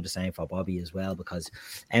hoping to do the same for Bobby as well, because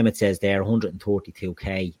Emmett says there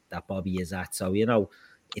 132k that Bobby is at. So, you know,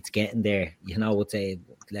 it's getting there. You know, it's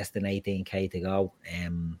less than 18k to go.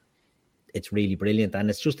 It's really brilliant, and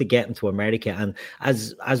it's just to get him to America. And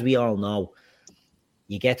as we all know,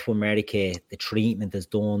 you get to America, the treatment is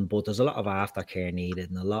done, but there's a lot of aftercare needed,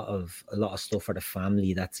 and a lot of stuff for the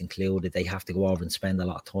family that's included. They have to go over and spend a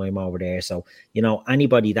lot of time over there. So, you know,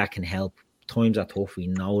 anybody that can help. Times are tough. We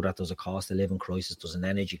know that there's a cost of living crisis, there's an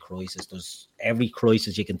energy crisis, there's every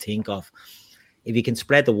crisis you can think of. If you can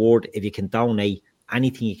spread the word, if you can donate,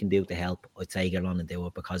 anything you can do to help, I'd say get on and do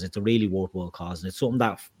it, because it's a really worthwhile cause. And it's something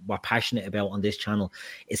that we're passionate about on this channel,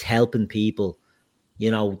 is helping people, you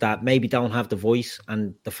know, that maybe don't have the voice.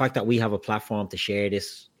 And the fact that we have a platform to share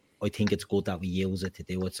this, I think it's good that we use it to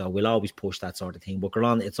do it. So we'll always push that sort of thing. But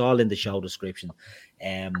it's all in the show description.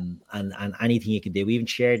 And anything you can do, even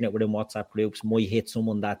sharing it within WhatsApp groups, might hit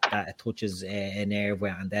someone that touches a nerve,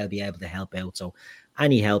 and they'll be able to help out. So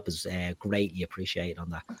any help is greatly appreciated on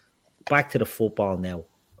that. Back to the football now.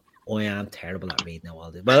 I am terrible at reading out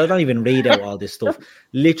all this. Well, I don't even read out all this stuff.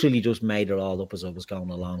 Literally just made it all up as I was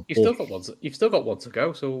going along. You've still got one to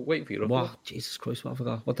go, so waiting for you. What? Jesus Christ, what I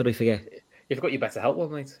forgot? What did I forget? You've got your BetterHelp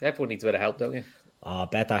one, mate. Everyone needs a bit of help, don't you? Oh,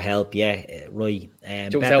 BetterHelp, yeah, right.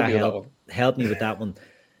 BetterHelp, help me with that one.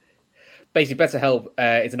 Basically,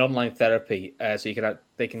 BetterHelp is an online therapy, so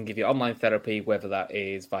they can give you online therapy, whether that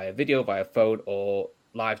is via video, via phone, or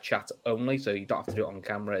live chat only. So you don't have to do it on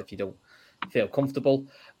camera if you don't feel comfortable.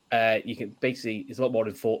 You can basically, it's a lot more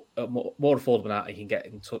affordable than that. You can get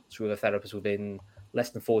in touch with a therapist within less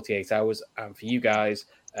than 48 hours. And for you guys,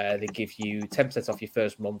 they give you 10% off your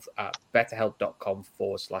first month at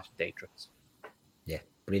betterhelp.com/daytrips. Yeah,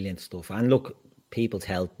 brilliant stuff. And look, people's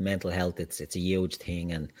health, mental health, it's a huge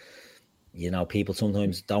thing. And, you know, people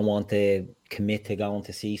sometimes don't want to commit to going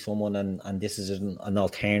to see someone, and this is an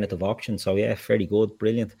alternative option. So, yeah, very good.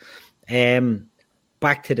 Brilliant.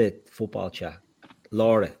 Back to the football chat.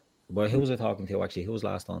 Laura, well, who was I talking to, actually? Who was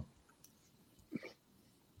last on?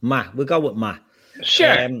 Matt. We'll go with Matt.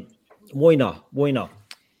 Sure. Why not?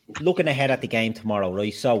 Looking ahead at the game tomorrow,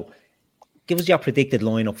 right? So, give us your predicted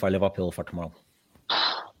lineup for Liverpool for tomorrow.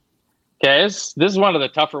 Okay, this is one of the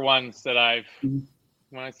tougher ones that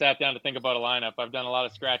when I sat down to think about a lineup, I've done a lot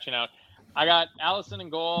of scratching out. I got Alisson in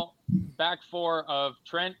goal, back four of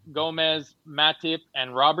Trent, Gomez, Matip,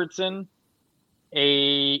 and Robertson.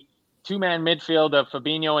 A two-man midfield of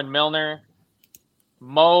Fabinho and Milner,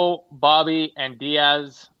 Mo, Bobby, and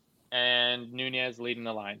Diaz, and Nunez leading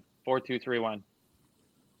the line. 4-2-3-1.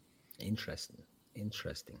 Interesting.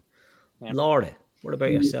 Yeah. Laura, what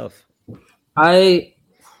about yourself?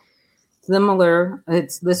 Similar.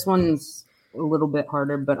 This one's a little bit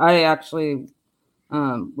harder, but I actually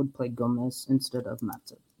would play Gomez instead of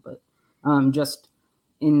Matip. But just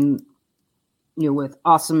in with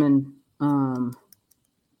Osimhen,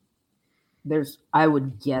 I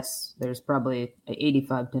would guess there's probably an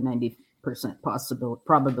 85 to 90%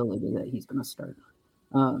 probability that he's going to start.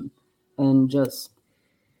 And just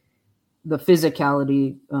the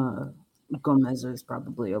physicality, Gomez is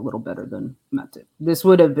probably a little better than Matip. This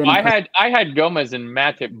would have been. I had Gomez and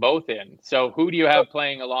Matip both in. So who do you have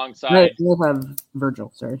playing alongside? We'll have Virgil.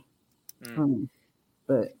 Sorry,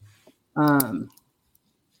 but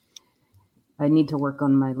I need to work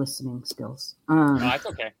on my listening skills. No, that's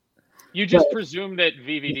okay. You just presume that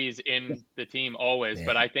VVD's in the team always,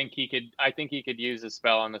 but I think he could use a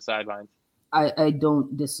spell on the sidelines. I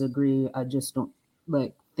don't disagree. I just don't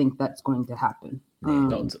think that's going to happen.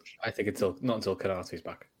 I think not until Konate's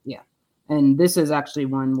back. Yeah, and this is actually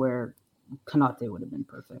one where Konate would have been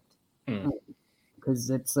perfect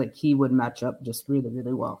because it's like he would match up just really,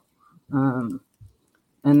 really well. And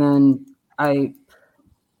then I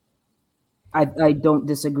don't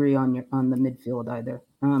disagree on the midfield either.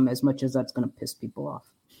 As much as that's going to piss people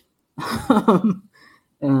off.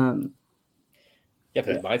 Yeah,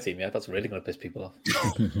 but my team, that's really going to piss people off.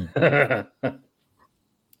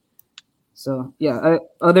 So yeah,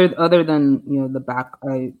 other than the back,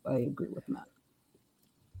 I agree with Matt.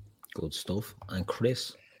 Good stuff. And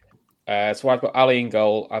Chris? So I've got Ali in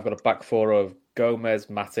goal. I've got a back four of Gomez,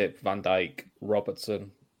 Matip, Van Dijk,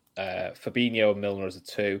 Robertson, Fabinho, and Milner as a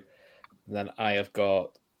 2. And then I have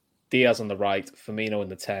got Diaz on the right, Firmino in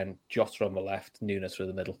the 10, Jota on the left, Nunez through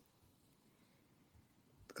the middle.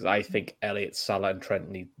 because I think Elliott, Salah, and Trent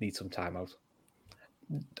need some time out.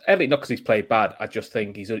 Elliott, not because he's played bad. I just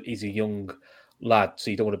think he's a young lad,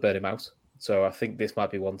 so you don't want to burn him out. So I think this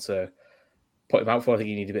might be one to put him out for. I think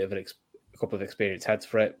you need a bit of a couple of experienced heads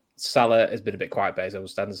for it. Salah has been a bit quiet by his own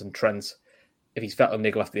standards, and Trent, if he's felt a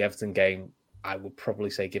niggle after the Everton game, I would probably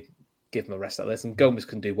say give him a rest at this. And Gomez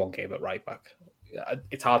can do one game at right back.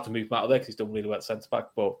 It's hard to move him out of there because he's done really well at centre back,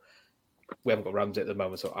 but we haven't got Ramsey at the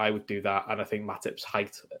moment, so I would do that. And I think Matip's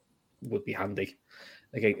height would be handy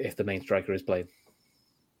again if the main striker is playing.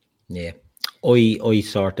 Yeah,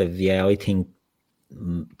 I think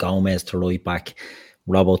Gomez to right back,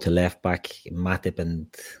 Robbo to left back, Matip and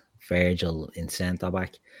Virgil in centre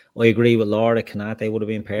back. I agree with Laura. Konate would have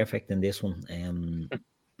been perfect in this one,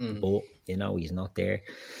 but he's not there.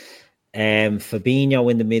 Fabinho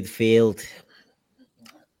in the midfield,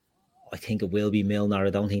 I think it will be Milner. I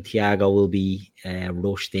don't think Thiago will be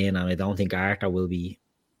rushed in, and I don't think Arthur will be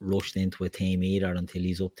rushed into a team either until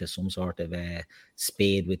he's up to some sort of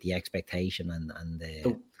speed with the expectation and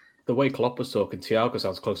the way Klopp was talking, Thiago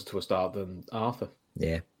sounds closer to a start than Arthur.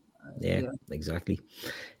 Yeah, exactly.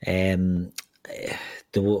 I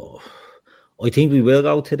think we will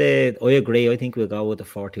go to I agree. I think we'll go with the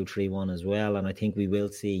 4-2-3-1 as well, and I think we will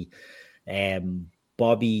see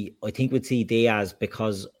Bobby. I think we'll see Diaz,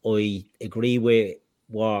 because I agree with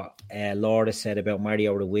what Laura said about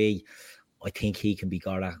Mario Rui. I think he can be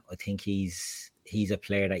got at. I think he's a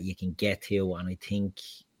player that you can get to, and I think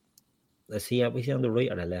is he on the right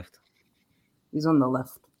or the left? He's on the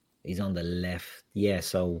left. He's on the left. Yeah,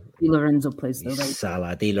 so Di Lorenzo plays the right.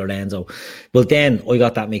 Salah, Di Lorenzo. Well, then I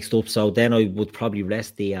got that mixed up. So then I would probably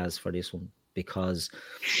rest Diaz for this one, because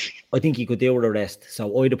I think he could do with a rest.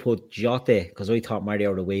 So I'd have put Jota, because I thought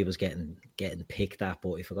Mario Rui was getting picked at,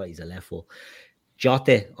 but I forgot he's a left full.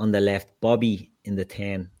 Jota on the left, Bobby in the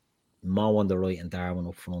 10, Mo on the right, and Darwin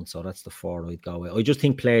up front. So that's the 4 I'd go with. I just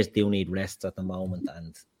think players do need rests at the moment,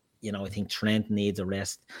 and I think Trent needs a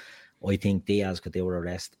rest. I think Diaz could do with a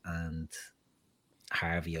rest, and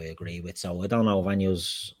Harvey I agree with. So I don't know if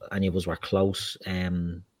any of us were close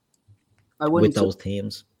with those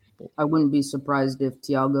teams. I wouldn't be surprised if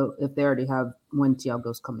they already have when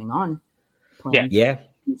Thiago's coming on. Yeah.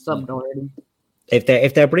 Subbed already.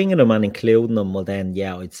 If they're bringing him and including him, well then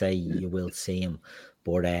I'd say you will see him.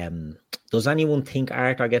 But does anyone think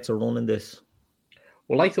Arthur gets a run in this?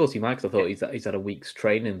 Well, I thought he might, because I thought he's had a week's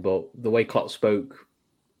training, but the way Klopp spoke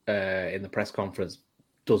in the press conference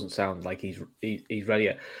doesn't sound like he's ready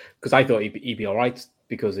yet. Because I thought he'd be all right,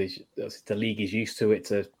 because it's the league he's used to,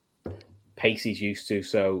 it's a pace he's used to,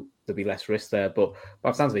 so there'll be less risk there. But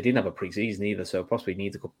by the sounds of it, he didn't have a pre-season either, so possibly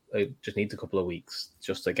needs a couple of weeks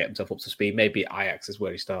just to get himself up to speed. Maybe Ajax is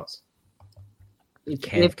where he starts.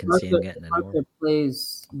 Kev can see him getting Arthur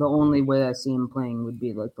plays, the only way I see him playing would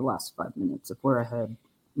be like the last 5 minutes. If we're ahead,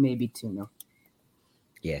 maybe 2-0.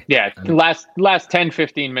 Yeah. The last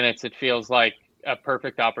 10-15 minutes, it feels like a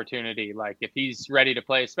perfect opportunity. Like if he's ready to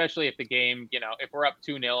play, especially if the game, if we're up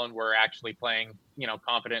 2-0 and we're actually playing,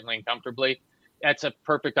 confidently and comfortably, that's a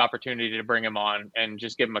perfect opportunity to bring him on and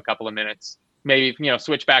just give him a couple of minutes. Maybe,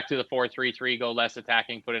 switch back to the 4-3-3, go less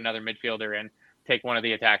attacking, put another midfielder in, take one of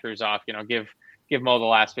the attackers off, give Mo the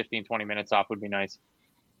last 15-20 minutes off would be nice.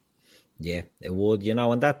 Yeah, it would,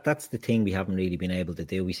 and that's the thing we haven't really been able to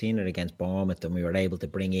do. We've seen it against Bournemouth, and we were able to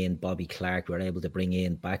bring in Bobby Clark, we were able to bring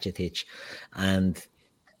in Bajcetic, and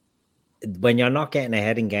when you're not getting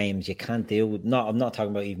ahead in games, you can't deal with. I'm not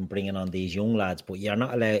talking about even bringing on these young lads, but you're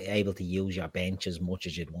not able to use your bench as much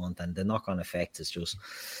as you'd want, and the knock-on effect is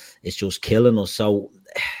just killing us. So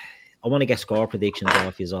I want to get score predictions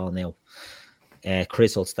off you all now.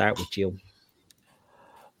 Chris, I'll start with you.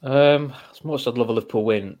 As much as I'd love a Liverpool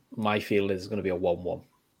win, my feeling is going to be a 1-1.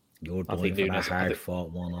 You're going for a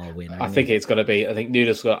hard-fought 1-1 win. I think it's going to be. I think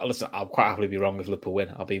Nunes. Listen, I'll quite happily be wrong if Liverpool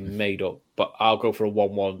win. I'll be made up, but I'll go for a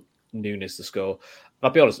 1-1. Nunes to score.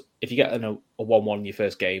 I'll be honest. If you get a 1-1 in your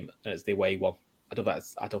first game and it's the away one, I don't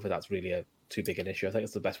think that's really too big an issue. I think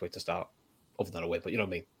it's the best way to start, other than away. But you know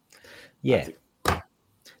what I mean? Yeah.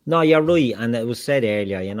 No, you're right, and it was said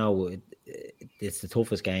earlier. It's the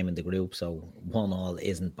toughest game in the group, so 1-1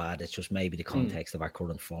 isn't bad. It's just maybe the context of our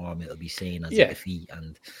current form. It'll be seen as a defeat,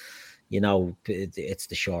 and it's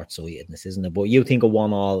the short-sightedness, isn't it? But you think a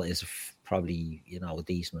 1-1 is probably a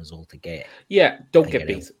decent result to get. Yeah, don't get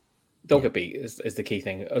beat. Don't get beat is the key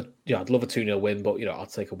thing. I'd love a 2-0 win, but I'll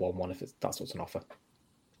take a 1-1 if that's what's on offer.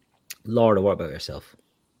 Laura, what about yourself?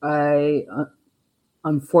 I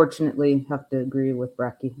unfortunately have to agree with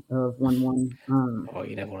Bracky of 1-1.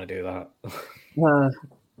 You never want to do that.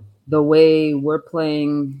 The way we're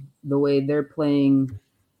playing, the way they're playing,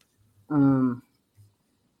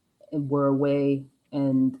 we're away,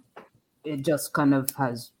 and it just kind of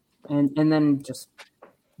has, and then just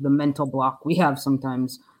the mental block we have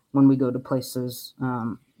sometimes when we go to places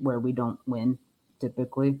where we don't win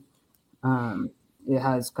typically. It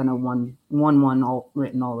has kind of one all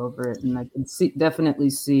written all over it, and I can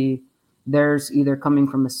definitely see theirs either coming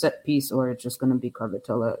from a set piece or it's just going to be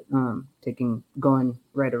Carvatella going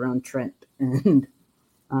right around Trent and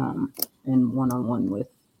one-on-one with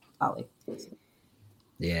Ali.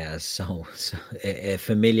 Yeah, so a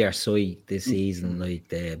familiar sight this season,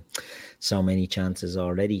 like so many chances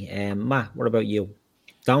already. Matt, what about you?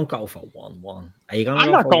 Don't go for 1-1. Are you going to I'm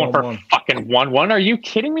go not for going 1-1? for fucking 1-1. Are you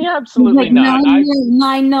kidding me? Absolutely not.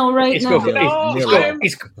 9-0 right He's now.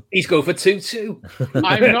 He's go for 2-2.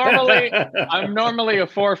 I'm normally a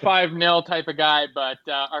 4-5-0 type of guy, but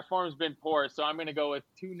our form's been poor, so I'm going to go with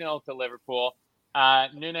 2-0 to Liverpool.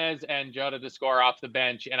 Nunez and Jota to score off the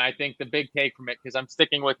bench, and I think the big take from it, because I'm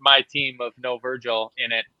sticking with my team of no Virgil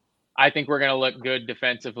in it, I think we're going to look good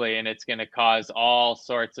defensively, and it's going to cause all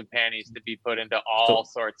sorts of panties to be put into all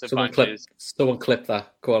sorts of bunches. Someone clip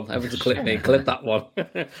that. Go on, everyone to clip me. Clip that one.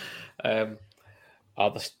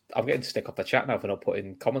 I'm getting to stick up the chat now for not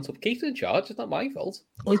putting comments up. Keith's in charge. It's not my fault.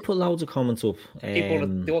 I put loads of comments up. People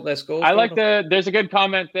want their scores. I like there's a good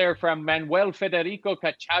comment there from Manuel Federico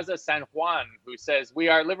Cachaza San Juan, who says, "We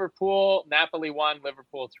are Liverpool, Napoli 1,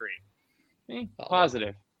 Liverpool 3."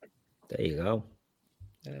 Positive. There you go.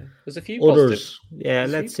 There's a few others. Yeah,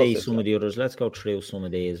 let's see some of the others. Let's go through some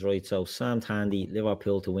of these. Right, so Sam Tandy,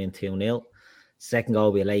 Liverpool to win 2-0. Second goal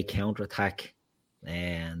will be a late counter-attack.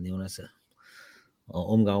 And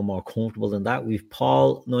I'm going more comfortable than that. We've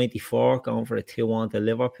Paul 94 going for a 2-1 to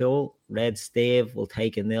Liverpool. Red Steve will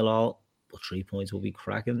take a 0-0, but 3 points will be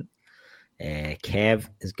cracking. Kev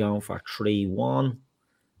is going for 3-1.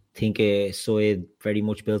 Think side very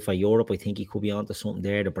much built for Europe. I think he could be onto something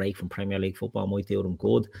there. The break from Premier League football might do them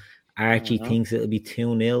good. Archie thinks it'll be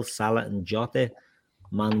 2-0. Salah and Jota.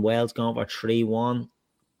 Manuel's going for 3-1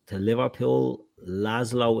 to Liverpool.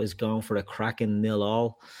 Laszlo is going for a cracking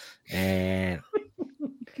 0-0.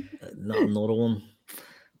 Not another one.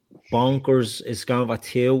 Bonkers is going for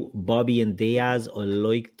 2. Bobby and Diaz. I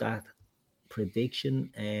like that prediction.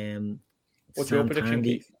 What's your prediction,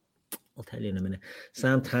 Keith? I'll tell you in a minute.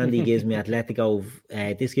 Sam Tandy gives me Atletico.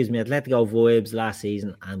 This gives me Atletico vibes last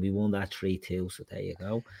season, and we won that 3-2. So there you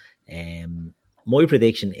go. My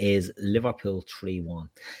prediction is Liverpool 3-1.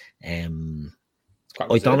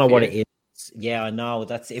 I don't know what it is. Yeah, I know.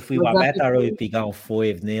 That's if we were better, we'd be going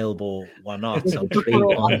 5-0, but we're not. So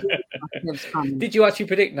 3-1. Did you actually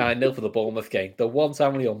predict 9-0 for the Bournemouth game? The one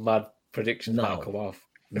time when your mad predictions might come off.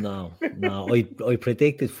 No. I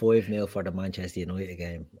predicted 5-0 for the Manchester United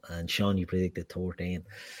game, and Sean, you predicted 13.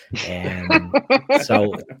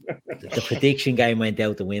 So the prediction game went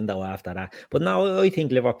out the window after that. But no, I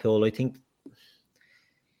think Liverpool. I think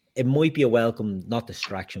it might be a welcome, not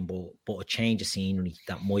distraction, but a change of scenery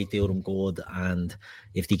that might do them good. And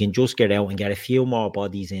if they can just get out and get a few more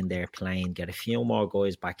bodies in there playing, get a few more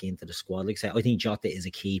guys back into the squad. Like I said, I think Jota is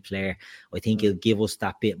a key player. I think he'll give us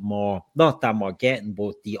that bit more, not that more getting,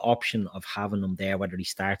 but the option of having him there, whether he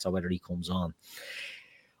starts or whether he comes on,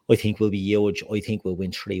 I think will be huge. I think we'll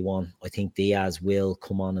win 3-1. I think Diaz will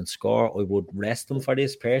come on and score. I would rest him for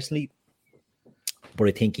this personally, but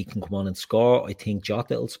I think he can come on and score. I think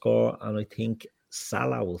Jota will score, and I think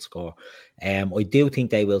Salah will score. I do think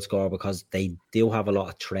they will score because they do have a lot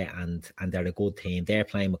of threat, and they're a good team. They're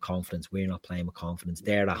playing with confidence. We're not playing with confidence.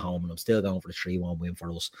 They're at home, and I'm still going for the 3-1 win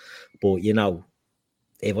for us. But, you know,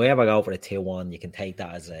 if I ever go for a 2-1, you can take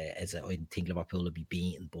that as a I think Liverpool will be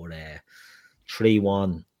beaten. But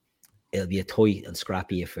 3-1, it'll be a tight and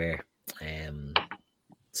scrappy affair.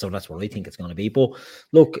 So that's what I think it's going to be. But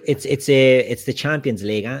look, it's the Champions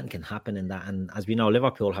League, and it can happen in that. And as we know,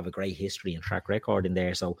 Liverpool have a great history and track record in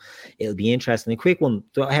there, so it'll be interesting. A quick one: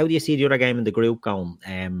 how do you see the other game in the group going?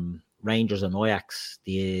 Rangers and Ajax.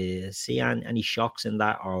 Do you see any shocks in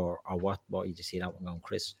that, or what? What did you see that one going,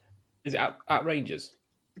 Chris? Is it at Rangers?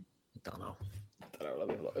 I don't know. Let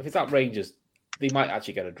me have a look. If it's at Rangers, they might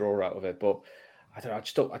actually get a draw out of it. But I don't know.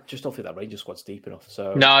 I just don't think that Rangers squad's deep enough.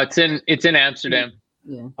 So no, it's in Amsterdam.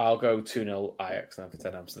 Yeah. I'll go 2-0 Ajax now for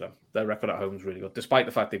 10 Amsterdam. Their record at home is really good, despite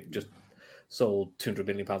the fact they've just sold £200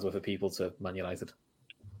 million worth of people to Man United.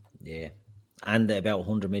 Yeah. And about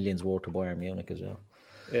 100 million's worth to Bayern Munich as well.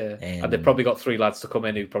 Yeah. And they've probably got 3 lads to come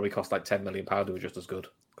in who probably cost like £10 million who are just as good.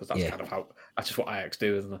 Because that's kind of that's just what Ajax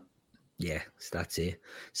do, isn't it? Yeah, that's it.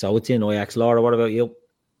 So it's in Ajax. Laura, what about you?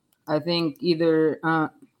 I think either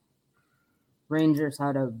Rangers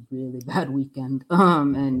had a really bad weekend,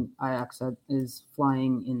 and Ajax is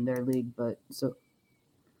flying in their league, but so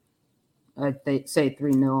I'd say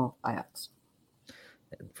 3-0 Ajax.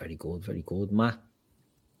 Very good, very good. Matt?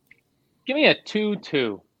 Give me a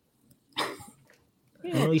 2-2.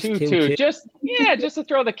 Yeah, Nice 2-2. Just to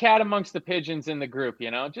throw the cat amongst the pigeons in the group,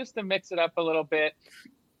 just to mix it up a little bit.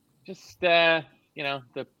 Just, the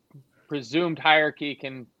presumed hierarchy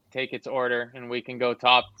can take its order and we can go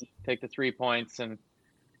top, take the 3 points, and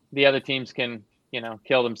the other teams can,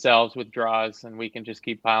 kill themselves with draws, and we can just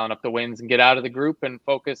keep piling up the wins and get out of the group and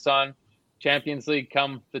focus on Champions League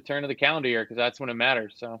come the turn of the calendar year, because that's when it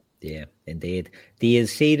matters. So yeah, indeed. Do you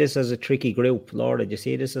see this as a tricky group, Laura? Do you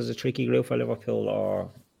see this as a tricky group for Liverpool, or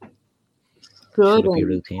good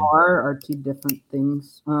and far are two different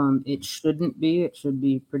things? It shouldn't be. It should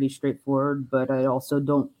be pretty straightforward, but I also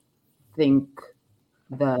don't think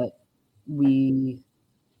that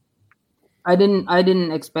I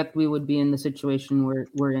didn't expect we would be in the situation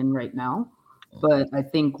we're in right now. But I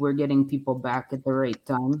think we're getting people back at the right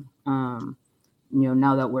time.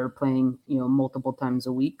 Now that we're playing, multiple times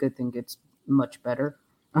a week, I think it's much better.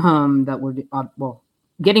 That we're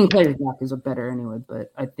getting players back is better anyway.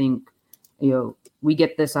 But I think, we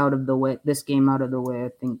get this game out of the way. I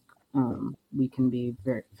think we can be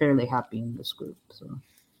fairly happy in this group. So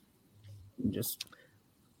just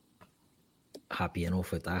happy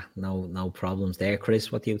enough with that. No problems there. Chris,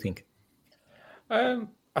 what do you think?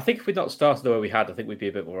 I think if we'd not started the way we had, I think we'd be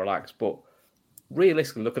a bit more relaxed. But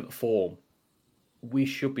realistically, look at the form. We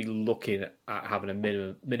should be looking at having a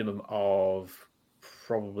minimum of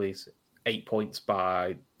probably 8 points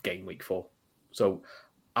by game week 4. So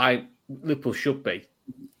Liverpool should be,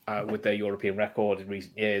 with their European record in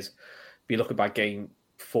recent years, be looking by game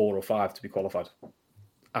 4 or 5 to be qualified.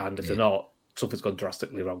 And if they're not, something's gone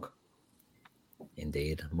drastically wrong.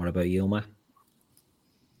 Indeed. And what about you, Matt?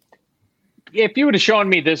 If you would have shown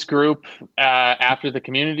me this group after the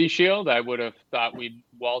Community Shield, I would have thought we'd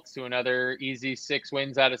waltz to another easy 6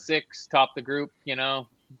 wins out of 6, top the group,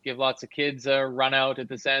 give lots of kids a run out at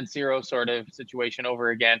the San Siro sort of situation over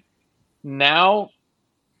again. Now,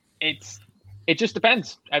 it just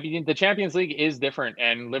depends. I mean, the Champions League is different,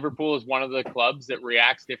 and Liverpool is one of the clubs that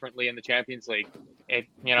reacts differently in the Champions League.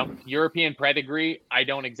 European pedigree, I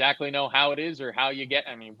don't exactly know how it is or how you get.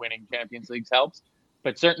 I mean, winning Champions Leagues helps.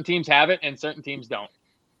 But certain teams have it and certain teams don't.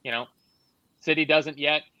 City doesn't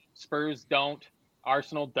yet. Spurs don't.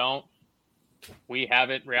 Arsenal don't. We have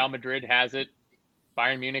it. Real Madrid has it.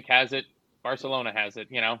 Bayern Munich has it. Barcelona has it.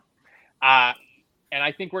 And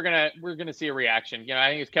I think we're gonna see a reaction. I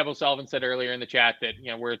think as Kevin Sullivan said earlier in the chat that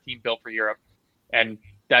we're a team built for Europe, and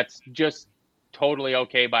that's just totally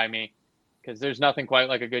okay by me, because there's nothing quite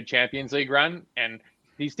like a good Champions League run, and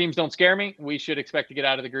these teams don't scare me. We should expect to get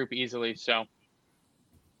out of the group easily. So.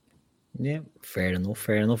 Yeah, fair enough.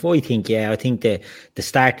 I think the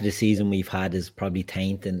start of the season we've had is probably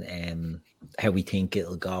tainting how we think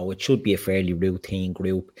it'll go. It should be a fairly routine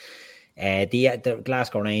group. The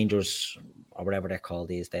Glasgow Rangers, or whatever they're called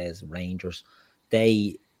these days, Rangers,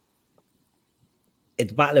 the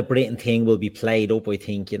Battle of Britain thing will be played up, I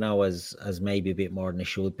think, as maybe a bit more than it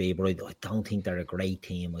should be. But I don't think they're a great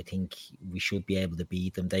team. I think we should be able to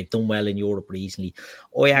beat them. They've done well in Europe recently.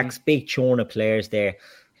 Ajax, big churn of players there.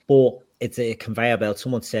 But it's a conveyor belt.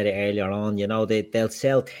 Someone said it earlier on, they'll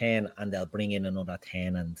sell 10 and they'll bring in another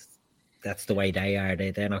 10, and that's the way they are.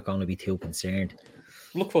 They're not going to be too concerned.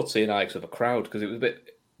 Look forward to seeing Ajax with a crowd, because it was a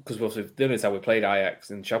bit, because the only time we played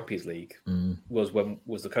Ajax in Champions League was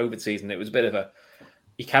the COVID season. It was a bit of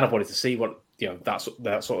you kind of wanted to see what that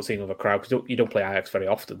sort of scene of a crowd, because you don't play Ajax very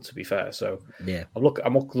often, to be fair. So yeah, I'm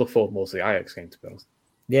looking forward more to the Ajax game, to be honest.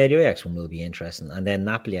 Yeah, the Ajax one will be interesting, and then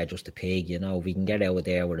Napoli are just a pig. If we can get out of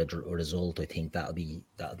there with a result, I think that'll be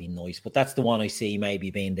nice. But that's the one I see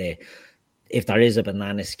maybe being if there is a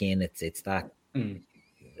banana skin, it's that. I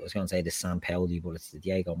was going to say the San Pauli, but it's the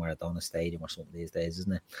Diego Maradona Stadium or something these days,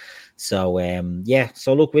 isn't it? So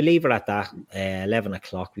So look, we'll leave it at that. 11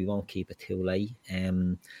 o'clock. We won't keep it too late.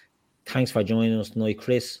 Thanks for joining us tonight,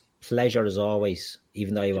 Chris. Pleasure as always.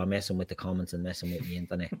 Even though you were messing with the comments and messing with the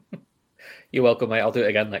internet. You're welcome, mate. I'll do it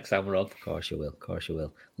again next time we're on. Of course you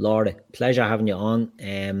will. Laura, pleasure having you on.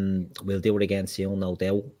 We'll do it again soon, no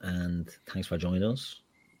doubt. And thanks for joining us.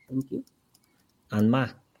 Thank you. And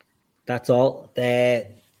Matt, that's all. No,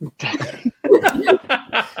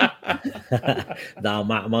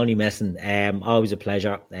 Matt, I'm only messing. Always a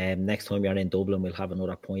pleasure. Next time you're in Dublin, we'll have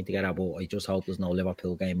another point together. But I just hope there's no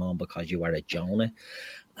Liverpool game on, because you are a Jonah.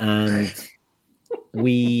 And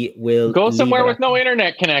we will go somewhere with no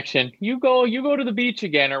internet connection. You go to the beach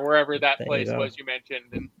again, or wherever that place was you mentioned,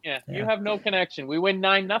 and you have no connection. We win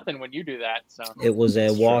 9-0 when you do that. So it was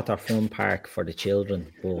a water fun park for the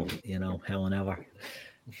children, but however.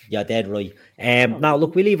 You're dead right. Now,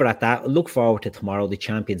 look, we leave it at that. Look forward to tomorrow, the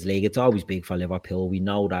Champions League. It's always big for Liverpool. We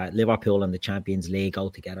know that Liverpool and the Champions League go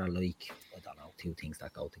together like, I don't know, two things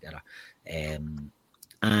that go together. And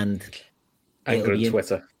anger and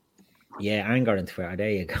Twitter. Yeah, anger and Twitter. There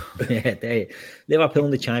you go. Liverpool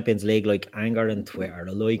in the Champions League, like anger and Twitter.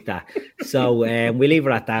 I like that. So we leave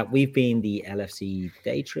it at that. We've been the LFC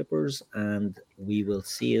Day Trippers, and we will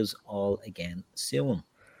see us all again soon.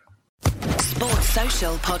 Sports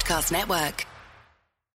Social Podcast Network.